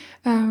là-dessus.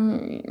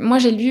 Moi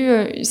j'ai lu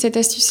cette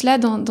astuce-là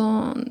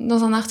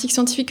dans un article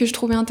scientifique que je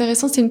trouvais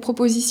intéressant. C'est une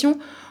proposition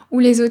où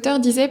les auteurs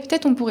disaient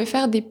peut-être on pourrait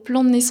faire des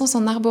plans de naissance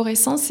en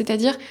arborescence,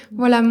 c'est-à-dire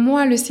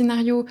moi le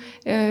scénario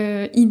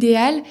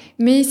idéal,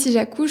 mais si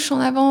j'accouche en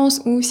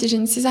avance ou si j'ai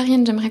une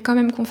césarienne, j'aimerais quand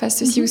même qu'on fasse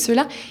ceci ou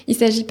cela. Il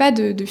s'agit pas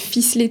de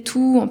ficeler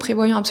tout en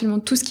prévoyant absolument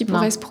tout ce qui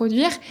pourrait se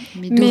produire,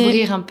 mais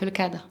d'ouvrir un peu le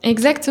cadre.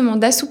 Exactement,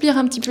 d'assouplir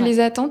un petit peu les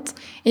attentes.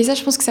 Et ça,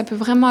 je pense que ça peut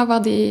vraiment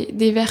avoir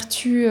des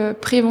vertus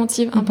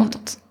préventives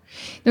importantes.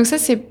 Donc ça,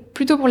 c'est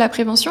plutôt pour la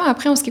prévention.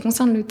 Après, en ce qui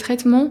concerne le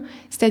traitement,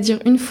 c'est-à-dire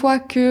une fois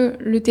que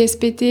le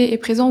TSPT est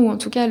présent, ou en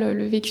tout cas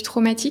le vécu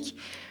traumatique,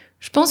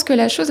 je pense que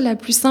la chose la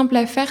plus simple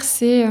à faire,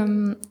 c'est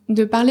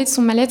de parler de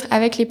son mal-être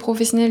avec les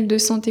professionnels de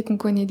santé qu'on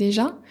connaît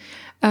déjà.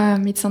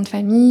 Médecins de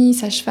famille,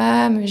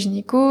 sages-femmes,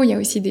 gynéco, il y a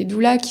aussi des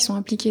doulas qui sont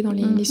impliqués dans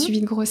les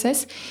suivis de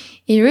grossesse.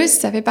 Et eux,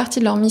 ça fait partie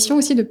de leur mission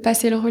aussi de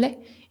passer le relais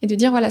et de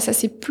dire ça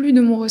c'est plus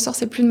de mon ressort,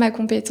 c'est plus de ma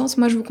compétence.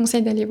 Moi, je vous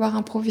conseille d'aller voir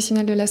un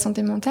professionnel de la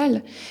santé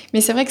mentale. Mais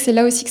c'est vrai que c'est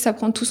là aussi que ça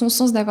prend tout son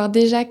sens d'avoir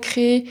déjà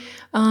créé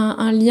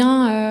un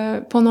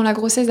lien pendant la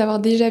grossesse, d'avoir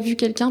déjà vu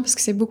quelqu'un, parce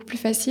que c'est beaucoup plus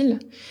facile.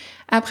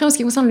 Après, en ce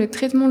qui concerne le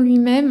traitement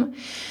lui-même,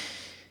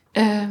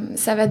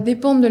 ça va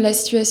dépendre de la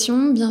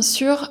situation, bien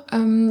sûr.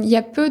 Il y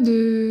a pas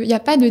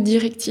de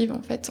directive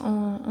en fait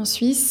en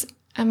Suisse,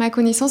 à ma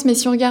connaissance. Mais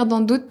si on regarde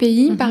dans d'autres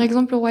pays, par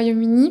exemple au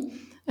Royaume-Uni,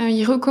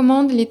 ils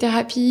recommandent les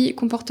thérapies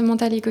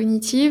comportementales et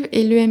cognitives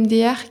et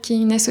l'EMDR, qui est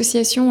une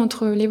association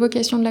entre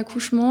l'évocation de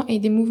l'accouchement et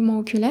des mouvements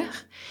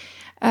oculaires.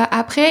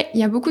 Après, il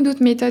y a beaucoup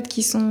d'autres méthodes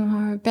qui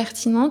sont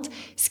pertinentes.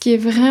 Ce qui est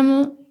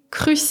vraiment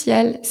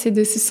crucial, c'est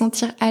de se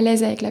sentir à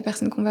l'aise avec la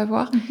personne qu'on va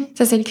voir.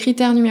 Ça, c'est le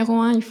critère numéro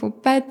 1. Il faut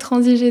pas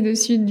transiger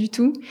dessus du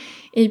tout.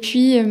 Et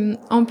puis,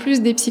 en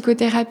plus des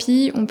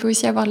psychothérapies, on peut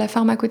aussi avoir de la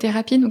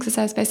pharmacothérapie. Donc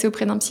ça va se passer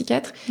auprès d'un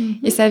psychiatre.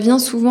 Et ça vient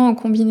souvent en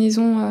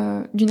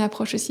combinaison d'une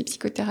approche aussi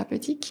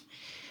psychothérapeutique.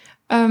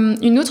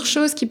 Une autre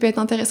chose qui peut être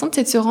intéressante,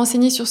 c'est de se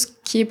renseigner sur ce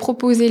qui est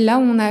proposé là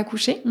où on a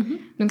accouché.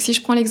 Donc si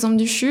je prends l'exemple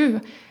du CHUV,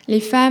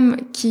 les femmes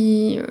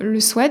qui le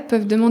souhaitent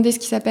peuvent demander ce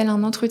qui s'appelle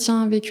un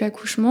entretien vécu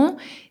accouchement.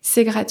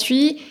 C'est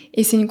gratuit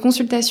et c'est une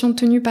consultation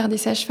tenue par des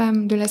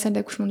sages-femmes de la salle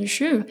d'accouchement du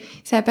CHUV.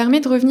 Ça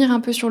permet de revenir un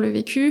peu sur le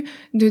vécu,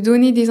 de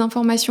donner des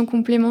informations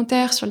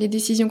complémentaires sur les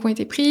décisions qui ont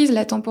été prises,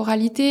 la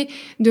temporalité,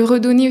 de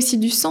redonner aussi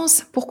du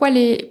sens. Pourquoi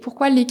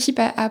l'équipe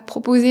a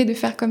proposé de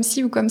faire comme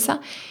ci ou comme ça.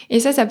 Et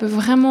ça peut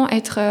vraiment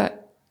être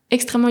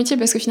extrêmement utile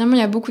parce que finalement, il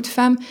y a beaucoup de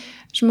femmes,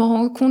 je me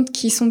rends compte,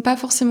 qui sont pas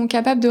forcément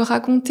capables de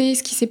raconter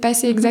ce qui s'est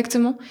passé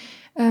exactement.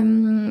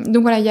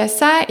 Donc voilà, il y a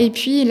ça. Et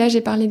puis là,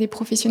 j'ai parlé des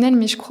professionnels,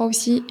 mais je crois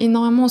aussi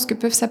énormément en ce que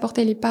peuvent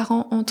s'apporter les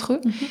parents entre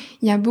eux.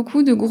 Il y a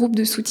beaucoup de groupes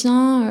de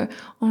soutien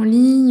en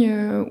ligne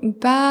ou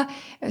pas.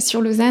 Sur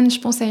Lausanne, je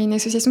pense à une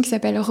association qui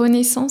s'appelle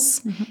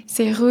Renaissance.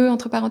 C'est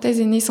entre parenthèses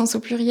et naissance au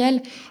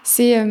pluriel.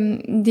 C'est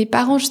des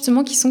parents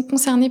justement qui sont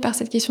concernés par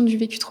cette question du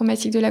vécu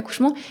traumatique de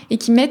l'accouchement et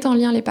qui mettent en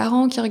lien les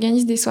parents, qui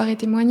organisent des soirées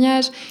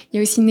témoignages. Il y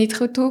a aussi Né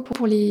trop tôt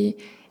pour les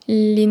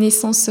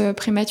naissances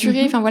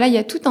prématurées. Enfin voilà, il y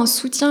a tout un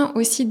soutien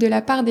aussi de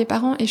la part des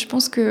parents et je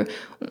pense que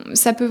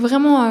ça peut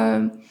vraiment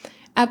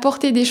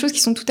apporter des choses qui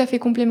sont tout à fait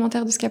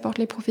complémentaires de ce qu'apportent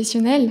les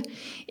professionnels.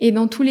 Et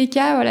dans tous les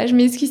cas, voilà, je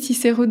m'excuse si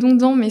c'est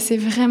redondant, mais c'est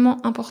vraiment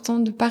important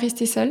de pas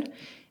rester seul,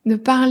 de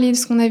parler de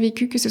ce qu'on a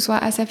vécu, que ce soit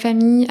à sa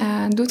famille,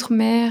 à d'autres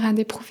mères, à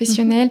des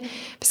professionnels,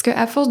 parce que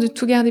à force de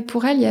tout garder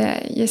pour elles,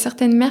 il y a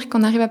certaines mères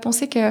qu'on arrive à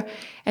penser qu'elles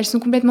sont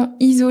complètement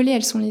isolées,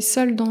 elles sont les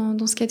seules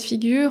dans ce cas de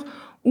figure,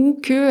 ou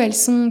qu'elles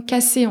sont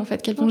cassées, en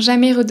fait, qu'elles vont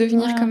jamais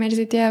redevenir comme elles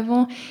étaient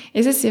avant.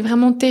 Et ça, c'est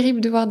vraiment terrible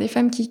de voir des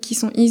femmes qui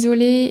sont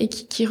isolées et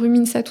qui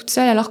ruminent ça toutes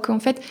seules, alors qu'en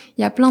fait,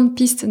 il y a plein de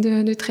pistes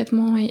de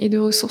traitement et de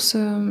ressources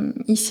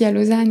ici à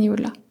Lausanne et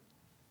au-delà.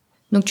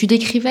 Donc, tu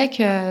décrivais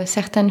que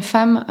certaines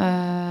femmes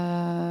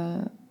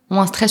ont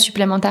un stress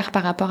supplémentaire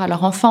par rapport à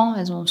leur enfant.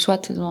 Elles ont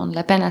de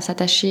la peine à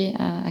s'attacher,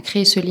 à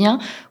créer ce lien,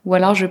 ou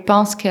alors je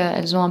pense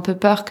qu'elles ont un peu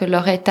peur que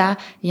leur état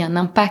ait un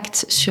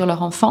impact sur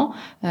leur enfant.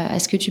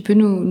 Est-ce que tu peux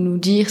nous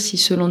dire si,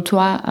 selon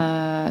toi,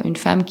 une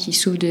femme qui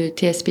souffre de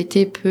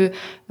TSPT peut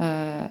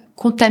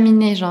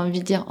contaminer, j'ai envie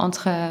de dire,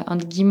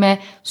 entre guillemets,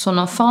 son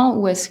enfant,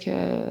 ou est-ce que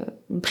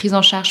une prise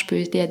en charge peut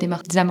aider à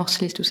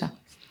désamorcer tout ça?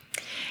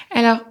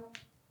 Alors,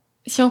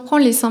 si on reprend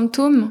les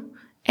symptômes,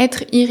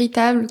 être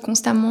irritable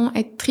constamment,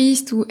 être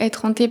triste ou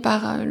être hanté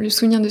par le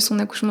souvenir de son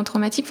accouchement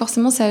traumatique,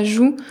 forcément ça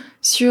joue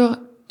sur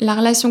la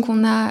relation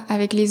qu'on a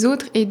avec les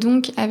autres et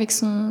donc avec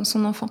son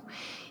enfant.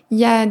 Il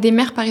y a des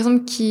mères, par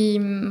exemple, qui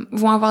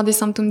vont avoir des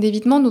symptômes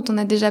d'évitement dont on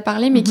a déjà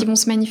parlé, mais qui vont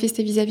se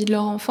manifester vis-à-vis de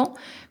leur enfant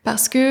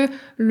parce que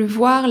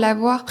la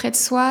voir près de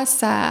soi,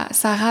 ça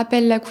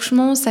rappelle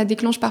l'accouchement, ça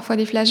déclenche parfois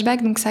des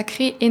flashbacks, donc ça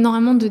crée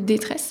énormément de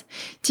détresse.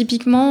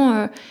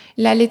 Typiquement,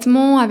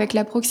 l'allaitement, avec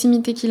la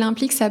proximité qu'il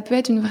implique, ça peut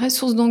être une vraie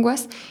source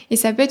d'angoisse et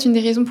ça peut être une des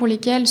raisons pour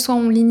lesquelles soit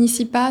on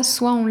l'initie pas,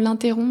 soit on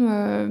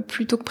l'interrompt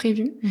plus tôt que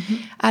prévu.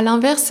 À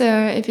l'inverse,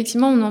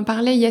 effectivement, on en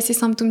parlait, il y a ces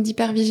symptômes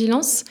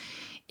d'hypervigilance.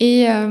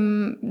 Et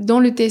dans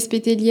le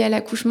TSPT lié à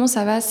l'accouchement,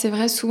 ça va, c'est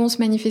vrai, souvent se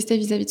manifester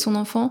vis-à-vis de son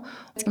enfant.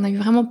 Parce qu'on a eu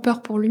vraiment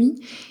peur pour lui.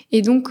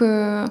 Et donc,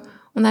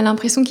 on a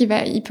l'impression qu'il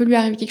peut lui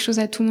arriver quelque chose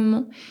à tout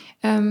moment.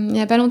 Il y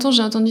a pas longtemps,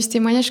 j'ai entendu ce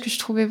témoignage que je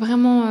trouvais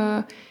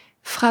vraiment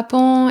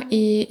frappant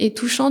et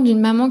touchant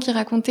d'une maman qui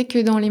racontait que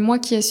dans les mois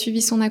qui a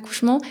suivi son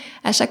accouchement,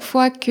 à chaque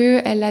fois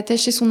qu'elle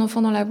attachait son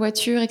enfant dans la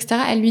voiture,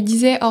 etc., elle lui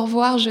disait « au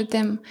revoir, je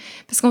t'aime ».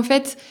 Parce qu'en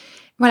fait,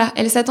 voilà,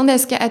 elle s'attendait à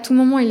ce qu'à tout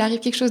moment il arrive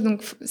quelque chose,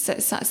 donc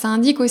ça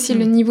indique aussi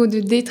le niveau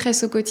de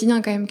détresse au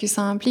quotidien quand même que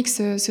ça implique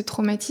ce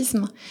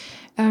traumatisme.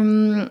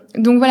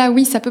 Donc voilà,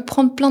 oui, ça peut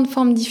prendre plein de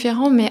formes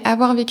différentes, mais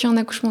avoir vécu un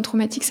accouchement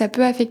traumatique, ça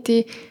peut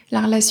affecter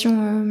la relation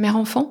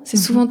mère-enfant. C'est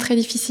souvent très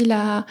difficile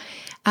à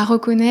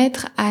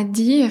reconnaître, à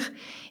dire.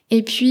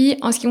 Et puis,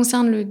 en ce qui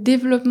concerne le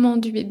développement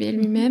du bébé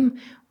lui-même,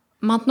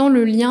 maintenant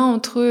le lien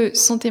entre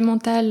santé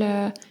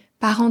mentale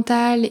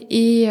parentale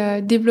et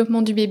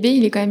développement du bébé,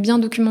 il est quand même bien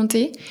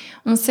documenté.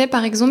 On sait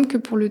par exemple que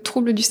pour le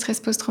trouble du stress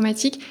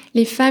post-traumatique,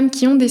 les femmes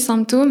qui ont des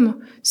symptômes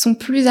sont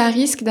plus à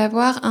risque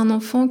d'avoir un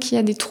enfant qui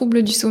a des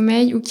troubles du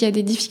sommeil ou qui a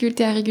des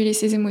difficultés à réguler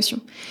ses émotions.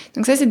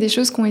 Donc ça, c'est des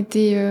choses qui ont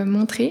été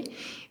montrées.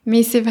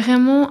 Mais c'est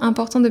vraiment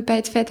important de ne pas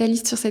être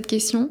fataliste sur cette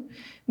question,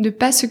 de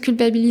pas se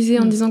culpabiliser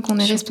en disant qu'on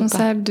est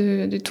responsable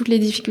de toutes les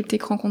difficultés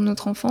que rencontre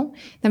notre enfant.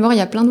 D'abord, il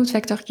y a plein d'autres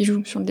facteurs qui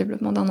jouent sur le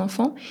développement d'un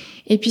enfant.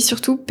 Et puis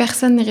surtout,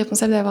 personne n'est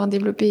responsable d'avoir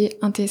développé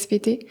un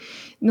TSPT.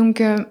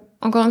 Donc,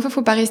 encore une fois,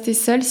 faut pas rester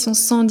seul si on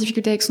se sent en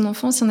difficulté avec son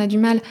enfant, si on a du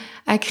mal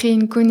à créer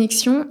une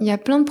connexion. Il y a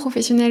plein de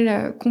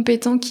professionnels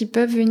compétents qui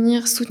peuvent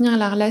venir soutenir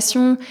la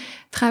relation,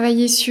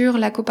 travailler sur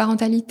la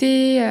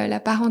coparentalité, la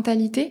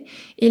parentalité.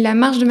 Et la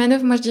marge de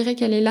manœuvre, moi je dirais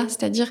qu'elle est là.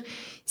 C'est-à-dire,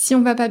 si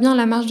on va pas bien,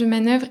 la marge de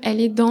manœuvre, elle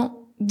est dans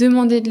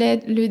demander de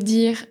l'aide, le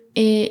dire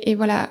et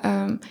voilà,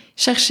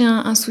 chercher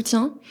un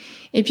soutien.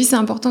 Et puis c'est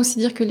important aussi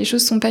de dire que les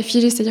choses sont pas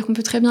figées, c'est-à-dire qu'on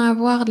peut très bien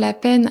avoir de la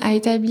peine à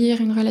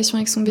établir une relation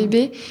avec son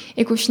bébé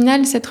et qu'au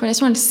final cette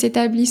relation elle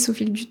s'établisse au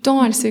fil du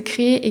temps, elle se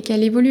crée et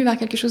qu'elle évolue vers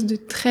quelque chose de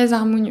très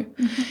harmonieux.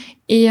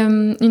 Et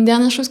une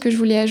dernière chose que je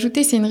voulais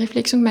ajouter, c'est une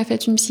réflexion que m'a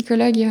faite une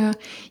psychologue il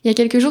y a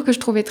quelques jours que je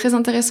trouvais très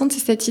intéressante,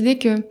 c'est cette idée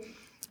que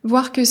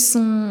voir que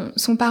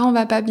son parent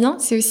va pas bien,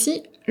 c'est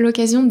aussi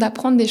l'occasion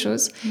d'apprendre des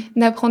choses,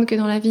 d'apprendre que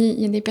dans la vie,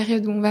 il y a des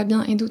périodes où on va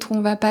bien et d'autres où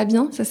on va pas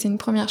bien, ça c'est une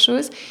première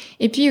chose.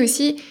 Et puis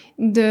aussi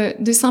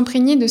de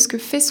s'imprégner de ce que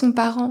fait son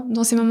parent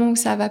dans ces moments où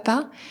ça va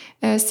pas.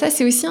 Ça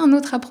c'est aussi un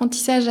autre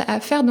apprentissage à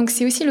faire, donc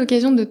c'est aussi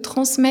l'occasion de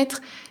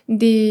transmettre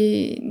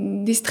des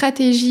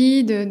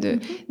stratégies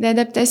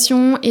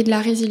d'adaptation et de la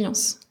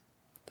résilience.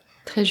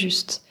 Très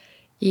juste.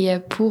 Et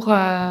pour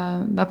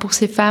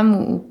ces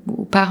femmes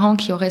ou parents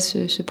qui auraient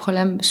ce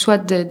problème, soit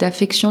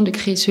d'affection, de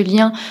créer ce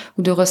lien,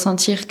 ou de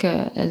ressentir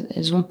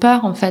qu'elles ont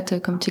peur, en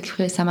fait, comme tu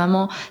expliquais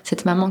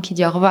cette maman qui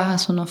dit au revoir à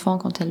son enfant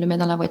quand elle le met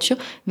dans la voiture,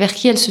 vers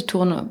qui elles se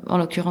tournent, en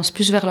l'occurrence,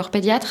 plus vers leur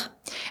pédiatre?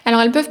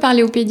 Alors, elles peuvent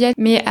parler au pédiatre,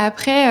 mais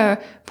après,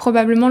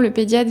 probablement, le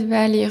pédiatre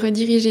va les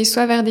rediriger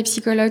soit vers des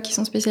psychologues qui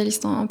sont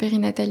spécialistes en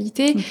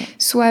périnatalité,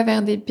 soit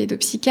vers des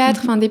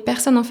pédopsychiatres, des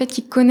personnes, en fait,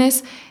 qui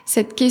connaissent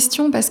cette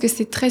question parce que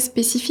c'est très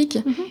spécifique.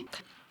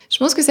 Je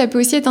pense que ça peut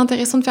aussi être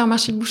intéressant de faire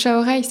marcher le bouche à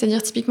oreille,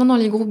 c'est-à-dire typiquement dans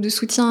les groupes de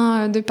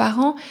soutien de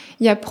parents,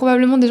 il y a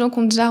probablement des gens qui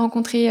ont déjà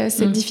rencontré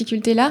cette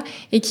difficulté-là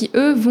et qui,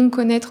 eux, vont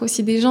connaître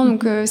aussi des gens.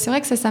 Donc, c'est vrai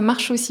que ça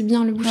marche aussi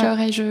bien, le bouche à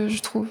oreille,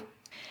 je trouve.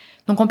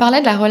 Donc, on parlait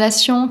de la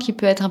relation qui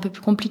peut être un peu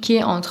plus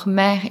compliquée entre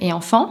mère et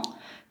enfant.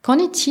 Qu'en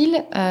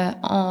est-il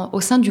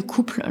au sein du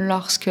couple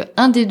lorsque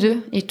un des deux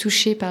est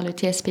touché par le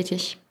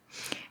TSPT ?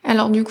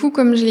 Alors du coup,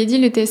 comme je l'ai dit,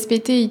 le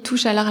TSPT, il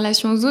touche à la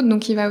relation aux autres,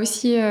 donc il va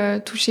aussi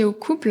toucher au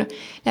couple.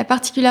 La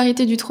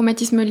particularité du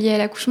traumatisme lié à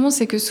l'accouchement,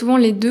 c'est que souvent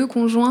les deux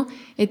conjoints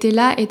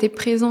étaient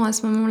présents à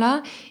ce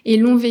moment-là et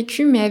l'ont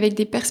vécu, mais avec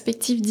des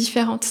perspectives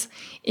différentes.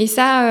 Et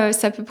ça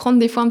peut prendre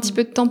des fois un petit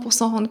peu de temps pour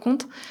s'en rendre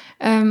compte.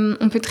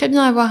 On peut très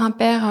bien avoir un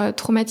père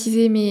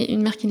traumatisé, mais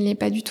une mère qui ne l'est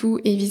pas du tout,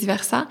 et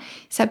vice-versa.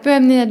 Ça peut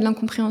amener à de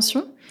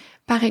l'incompréhension.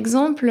 Par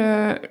exemple,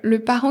 le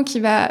parent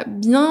qui va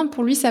bien,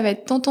 pour lui, ça va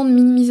être tentant de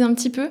minimiser un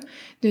petit peu,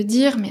 de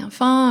dire « mais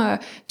enfin,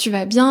 tu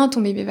vas bien,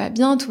 ton bébé va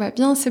bien, tout va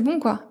bien, c'est bon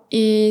quoi ».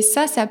 Et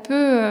ça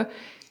peut...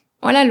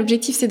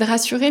 l'objectif c'est de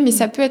rassurer, mais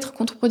ça peut être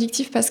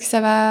contre-productif parce que ça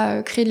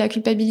va créer de la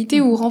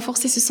culpabilité ou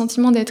renforcer ce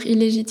sentiment d'être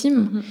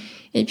illégitime.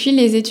 Et puis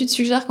les études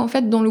suggèrent qu'en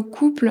fait, dans le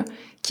couple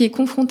qui est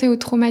confronté au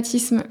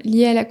traumatisme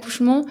lié à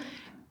l'accouchement,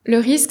 le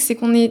risque, c'est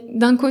qu'on ait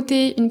d'un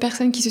côté une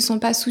personne qui se sent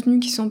pas soutenue,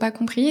 qui se sent pas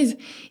comprise,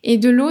 et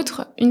de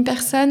l'autre, une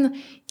personne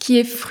qui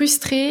est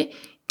frustrée,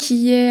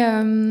 qui est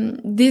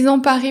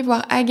désemparée,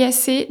 voire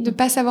agacée, de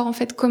pas savoir en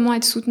fait comment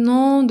être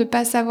soutenant, de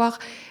pas savoir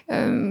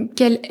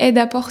quelle aide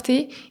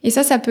apporter. Et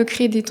ça peut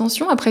créer des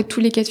tensions. Après, tous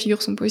les cas de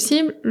figure sont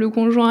possibles. Le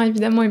conjoint,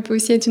 évidemment, il peut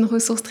aussi être une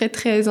ressource très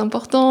très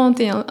importante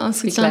et un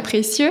soutien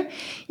précieux.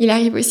 Il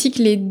arrive aussi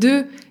que les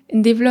deux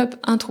développe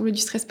un trouble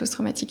du stress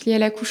post-traumatique lié à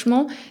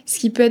l'accouchement, ce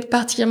qui peut être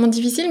particulièrement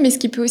difficile, mais ce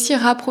qui peut aussi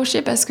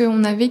rapprocher parce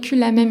qu'on a vécu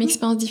la même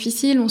expérience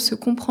difficile, on se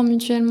comprend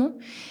mutuellement.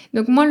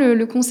 Donc moi,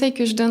 le conseil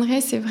que je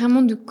donnerais, c'est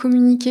vraiment de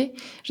communiquer.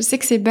 Je sais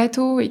que c'est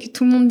bateau et que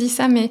tout le monde dit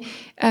ça, mais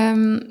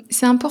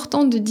c'est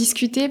important de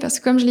discuter parce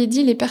que comme je l'ai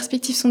dit, les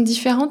perspectives sont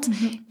différentes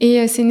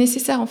et c'est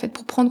nécessaire en fait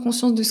pour prendre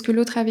conscience de ce que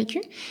l'autre a vécu.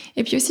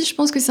 Et puis aussi, je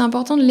pense que c'est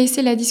important de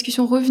laisser la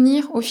discussion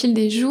revenir au fil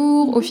des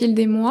jours, au fil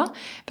des mois,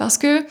 parce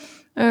que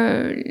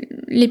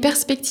les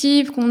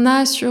perspectives qu'on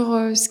a sur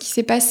ce qui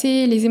s'est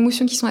passé, les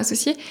émotions qui sont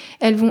associées,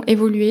 elles vont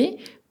évoluer.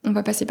 On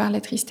va passer par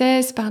la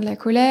tristesse, par de la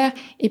colère,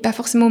 et pas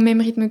forcément au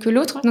même rythme que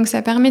l'autre. Donc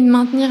ça permet de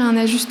maintenir un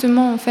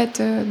ajustement en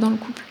fait dans le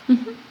couple.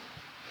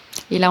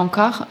 Et là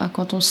encore,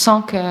 quand on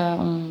sent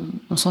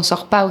qu'on s'en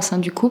sort pas au sein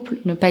du couple,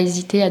 ne pas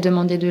hésiter à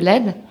demander de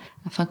l'aide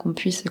afin qu'on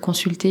puisse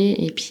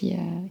consulter et puis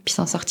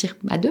s'en sortir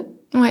à deux.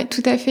 Ouais,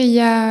 tout à fait. Il y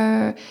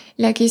a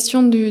la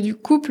question du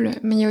couple,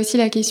 mais il y a aussi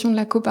la question de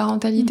la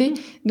coparentalité.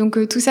 Donc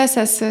tout ça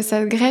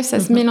se greffe, ça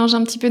se mélange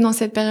un petit peu dans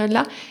cette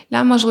période-là.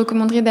 Là, moi, je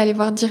recommanderais d'aller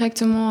voir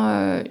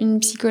directement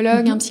une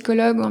psychologue, un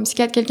psychologue ou un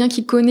psychiatre, quelqu'un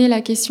qui connaît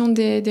la question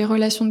des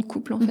relations de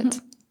couple, en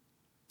fait.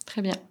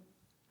 Très bien.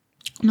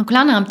 Donc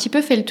là, on a un petit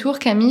peu fait le tour,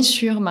 Camille,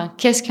 sur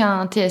qu'est-ce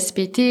qu'un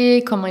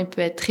TSPT, comment il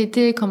peut être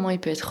traité, comment il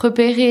peut être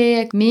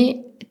repéré.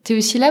 Mais tu es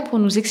aussi là pour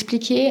nous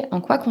expliquer en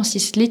quoi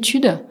consiste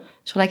l'étude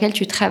sur laquelle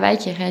tu travailles,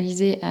 qui est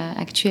réalisée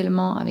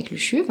actuellement avec le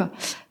CHUV.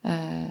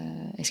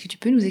 Est-ce que tu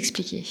peux nous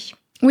expliquer ?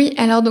 Oui,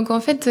 alors donc en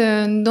fait,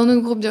 dans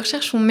notre groupe de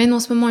recherche, on mène en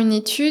ce moment une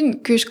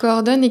étude que je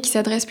coordonne et qui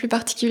s'adresse plus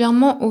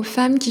particulièrement aux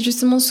femmes qui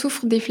justement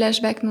souffrent des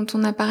flashbacks dont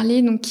on a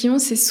parlé, donc qui ont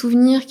ces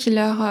souvenirs qui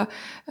leur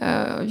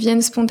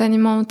viennent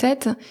spontanément en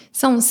tête.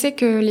 Ça, on sait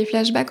que les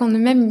flashbacks en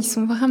eux-mêmes, ils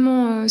sont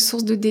vraiment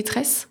source de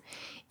détresse.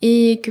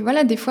 Et que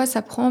voilà, des fois,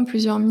 ça prend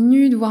plusieurs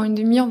minutes, voire une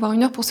demi-heure, voire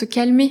une heure pour se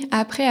calmer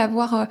après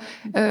avoir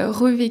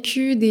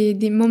revécu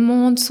des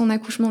moments de son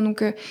accouchement.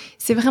 Donc,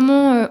 c'est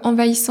vraiment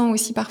envahissant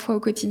aussi parfois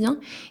au quotidien.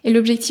 Et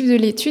l'objectif de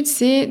l'étude,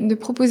 c'est de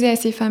proposer à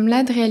ces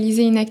femmes-là de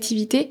réaliser une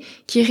activité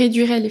qui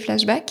réduirait les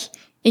flashbacks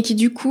et qui,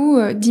 du coup,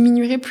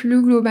 diminuerait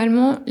plus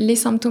globalement les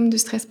symptômes de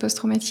stress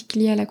post-traumatique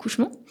liés à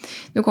l'accouchement.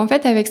 Donc, en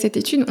fait, avec cette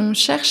étude, on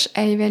cherche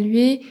à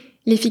évaluer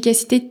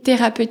l'efficacité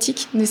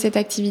thérapeutique de cette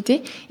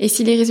activité. Et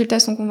si les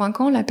résultats sont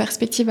convaincants, la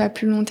perspective à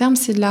plus long terme,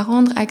 c'est de la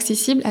rendre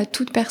accessible à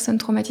toute personne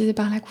traumatisée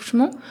par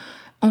l'accouchement,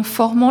 en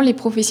formant les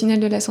professionnels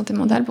de la santé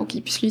mentale pour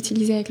qu'ils puissent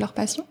l'utiliser avec leurs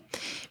patients.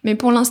 Mais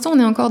pour l'instant, on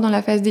est encore dans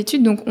la phase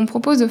d'étude, donc on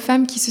propose aux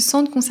femmes qui se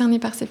sentent concernées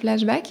par ces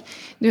flashbacks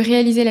de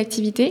réaliser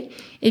l'activité.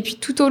 Et puis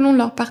tout au long de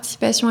leur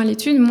participation à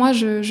l'étude, moi,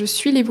 je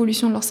suis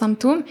l'évolution de leurs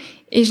symptômes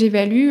et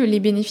j'évalue les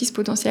bénéfices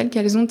potentiels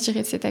qu'elles ont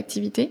tirés de cette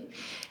activité.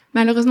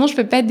 Malheureusement, je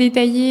peux pas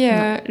détailler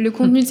le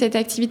contenu de cette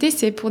activité,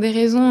 c'est pour des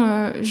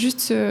raisons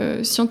juste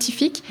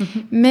scientifiques,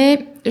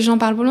 mais j'en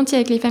parle volontiers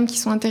avec les femmes qui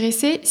sont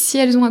intéressées si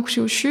elles ont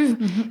accouché au CHUV,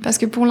 parce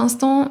que pour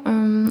l'instant,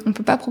 on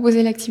peut pas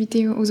proposer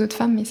l'activité aux autres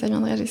femmes, mais ça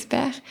viendrait,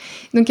 j'espère.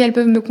 Donc elles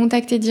peuvent me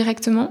contacter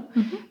directement.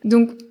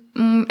 Donc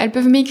elles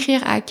peuvent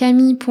m'écrire à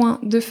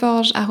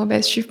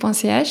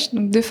camille.deforge@chuv.ch.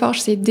 Donc Deforge,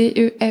 c'est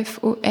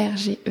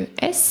DEFORGES.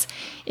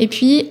 Et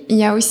puis, il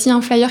y a aussi un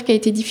flyer qui a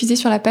été diffusé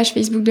sur la page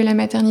Facebook de la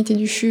maternité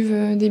du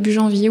CHUV début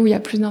janvier où il y a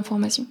plus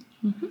d'informations.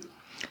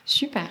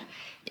 Super.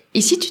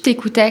 Et si tu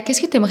t'écoutais, qu'est-ce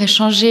que tu aimerais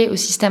changer au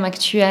système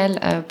actuel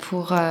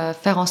pour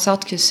faire en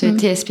sorte que ce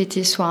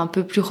TSPT soit un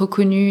peu plus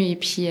reconnu et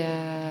puis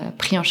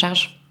pris en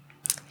charge ?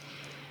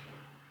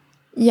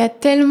 Il y a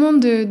tellement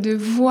de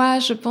voies,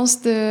 je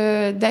pense,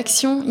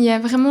 d'action. Il y a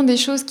vraiment des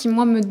choses qui,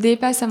 moi, me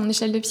dépassent à mon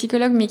échelle de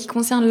psychologue, mais qui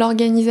concernent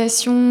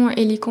l'organisation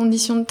et les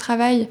conditions de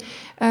travail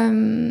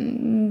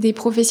des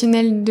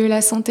professionnels de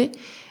la santé.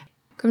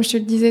 Comme je te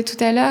le disais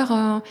tout à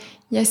l'heure,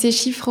 il y a ces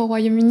chiffres au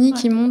Royaume-Uni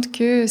qui montrent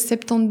que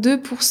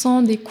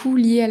 72% des coûts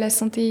liés à la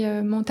santé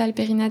mentale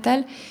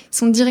périnatale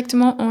sont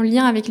directement en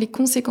lien avec les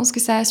conséquences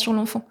que ça a sur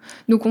l'enfant.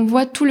 Donc on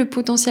voit tout le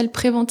potentiel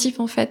préventif,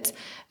 en fait,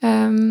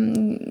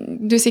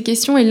 de ces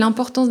questions et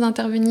l'importance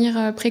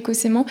d'intervenir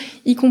précocement,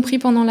 y compris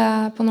pendant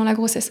la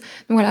grossesse.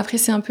 Donc voilà, après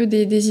c'est un peu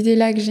des idées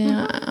là que j'ai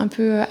un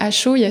peu à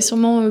chaud. Il y a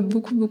sûrement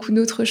beaucoup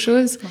d'autres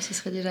choses. Bon, ce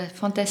serait déjà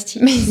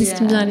fantastique. Mais c'est ce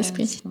qui me vient à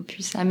l'esprit. Si on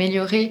puisse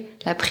améliorer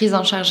la prise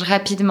en charge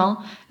rapidement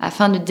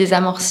afin de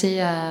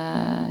désamorcer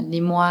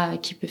les mois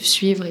qui peuvent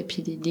suivre et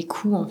puis des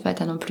coûts en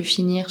fait à non plus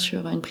finir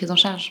sur une prise en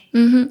charge.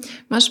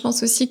 Moi je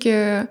pense aussi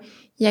que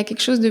il y a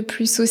quelque chose de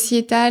plus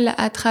sociétal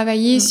à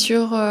travailler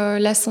sur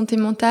la santé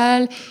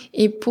mentale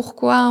et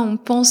pourquoi on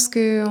pense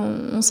que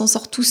on s'en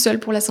sort tout seul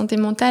pour la santé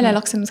mentale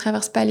alors que ça ne nous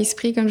traverse pas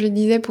l'esprit, comme je le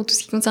disais, pour tout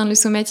ce qui concerne le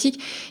somatique.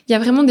 Il y a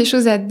vraiment des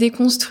choses à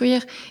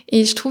déconstruire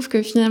et je trouve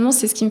que finalement,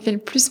 c'est ce qui me fait le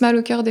plus mal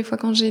au cœur des fois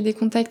quand j'ai des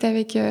contacts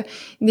avec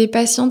des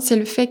patientes, c'est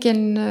le fait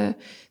qu'elles ne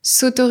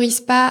s'autorisent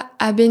pas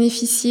à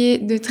bénéficier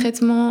de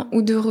traitements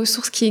ou de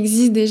ressources qui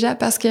existent déjà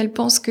parce qu'elles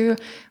pensent que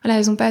voilà,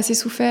 elles ont pas assez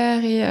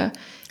souffert et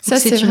ça,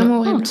 c'est vraiment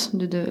horrible.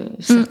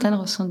 Certaines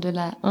ressentent de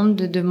la honte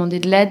de demander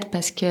de l'aide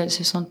parce qu'elles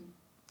se sentent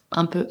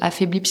un peu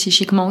affaiblies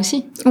psychiquement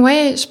aussi.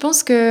 Ouais, je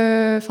pense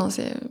que,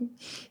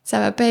 ça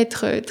va pas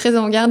être très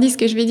avant-gardiste ce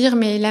que je vais dire,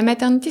 mais la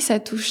maternité, ça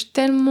touche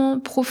tellement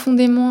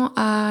profondément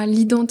à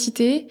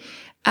l'identité,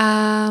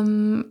 à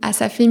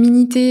sa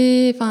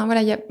féminité. Enfin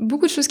voilà, il y a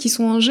beaucoup de choses qui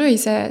sont en jeu et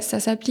ça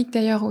s'applique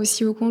d'ailleurs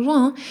aussi aux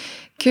conjoints.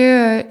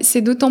 Que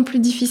c'est d'autant plus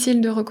difficile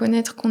de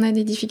reconnaître qu'on a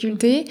des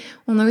difficultés.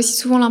 On a aussi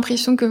souvent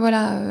l'impression que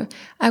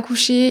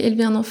accoucher,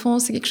 élever un enfant,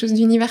 c'est quelque chose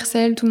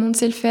d'universel, tout le monde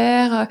sait le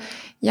faire.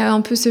 Il y a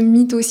un peu ce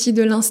mythe aussi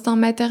de l'instinct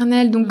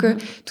maternel. Donc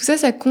tout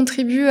ça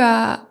contribue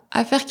à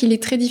faire qu'il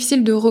est très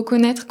difficile de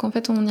reconnaître qu'en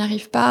fait on n'y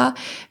arrive pas,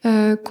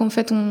 qu'en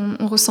fait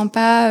on ressent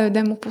pas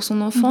d'amour pour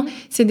son enfant.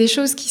 C'est des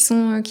choses qui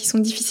sont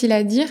difficiles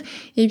à dire.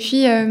 Et puis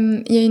il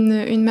y a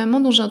une maman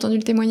dont j'ai entendu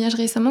le témoignage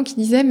récemment qui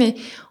disait mais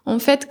en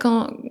fait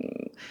quand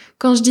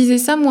je disais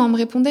ça, moi, on me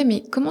répondait,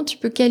 mais comment tu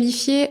peux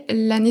qualifier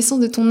la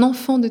naissance de ton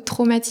enfant de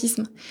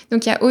traumatisme ?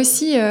 Donc, il y a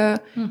aussi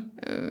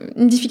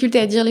une difficulté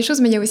à dire les choses,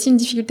 mais il y a aussi une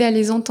difficulté à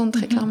les entendre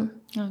très clairement.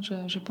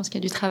 Je pense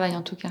qu'il y a du travail,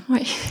 en tout cas. Oui,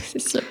 c'est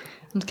sûr.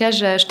 En tout cas,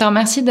 je te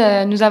remercie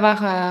de nous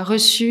avoir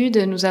reçus,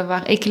 de nous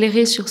avoir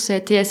éclairés sur ce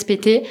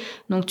TSPT.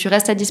 Donc, tu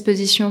restes à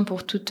disposition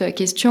pour toute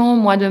question.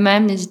 Moi, de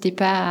même, n'hésitez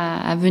pas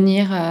à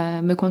venir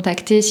me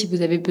contacter si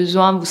vous avez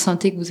besoin, vous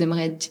sentez que vous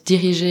aimeriez être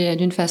dirigé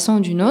d'une façon ou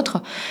d'une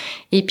autre.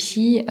 Et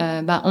puis,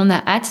 on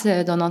a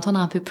hâte d'en entendre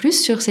un peu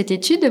plus sur cette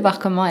étude, de voir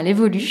comment elle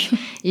évolue.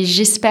 Et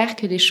j'espère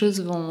que les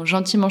choses vont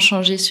gentiment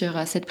changer sur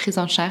cette prise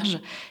en charge.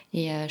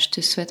 Et je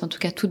te souhaite en tout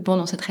cas tout de bon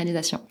dans cette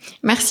réalisation.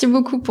 Merci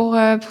beaucoup pour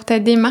ta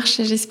démarche.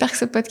 J'espère que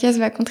ce podcast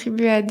va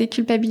contribuer à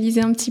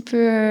déculpabiliser un petit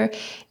peu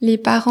les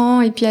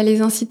parents et puis à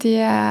les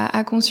inciter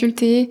à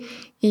consulter.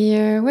 Et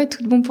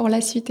tout de bon pour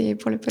la suite et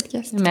pour le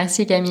podcast.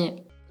 Merci Camille.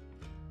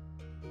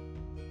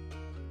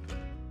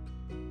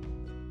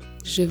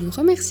 Je vous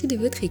remercie de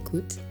votre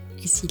écoute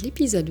et si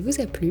l'épisode vous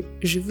a plu,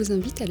 je vous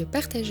invite à le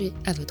partager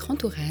à votre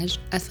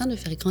entourage afin de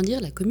faire grandir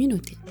la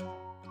communauté.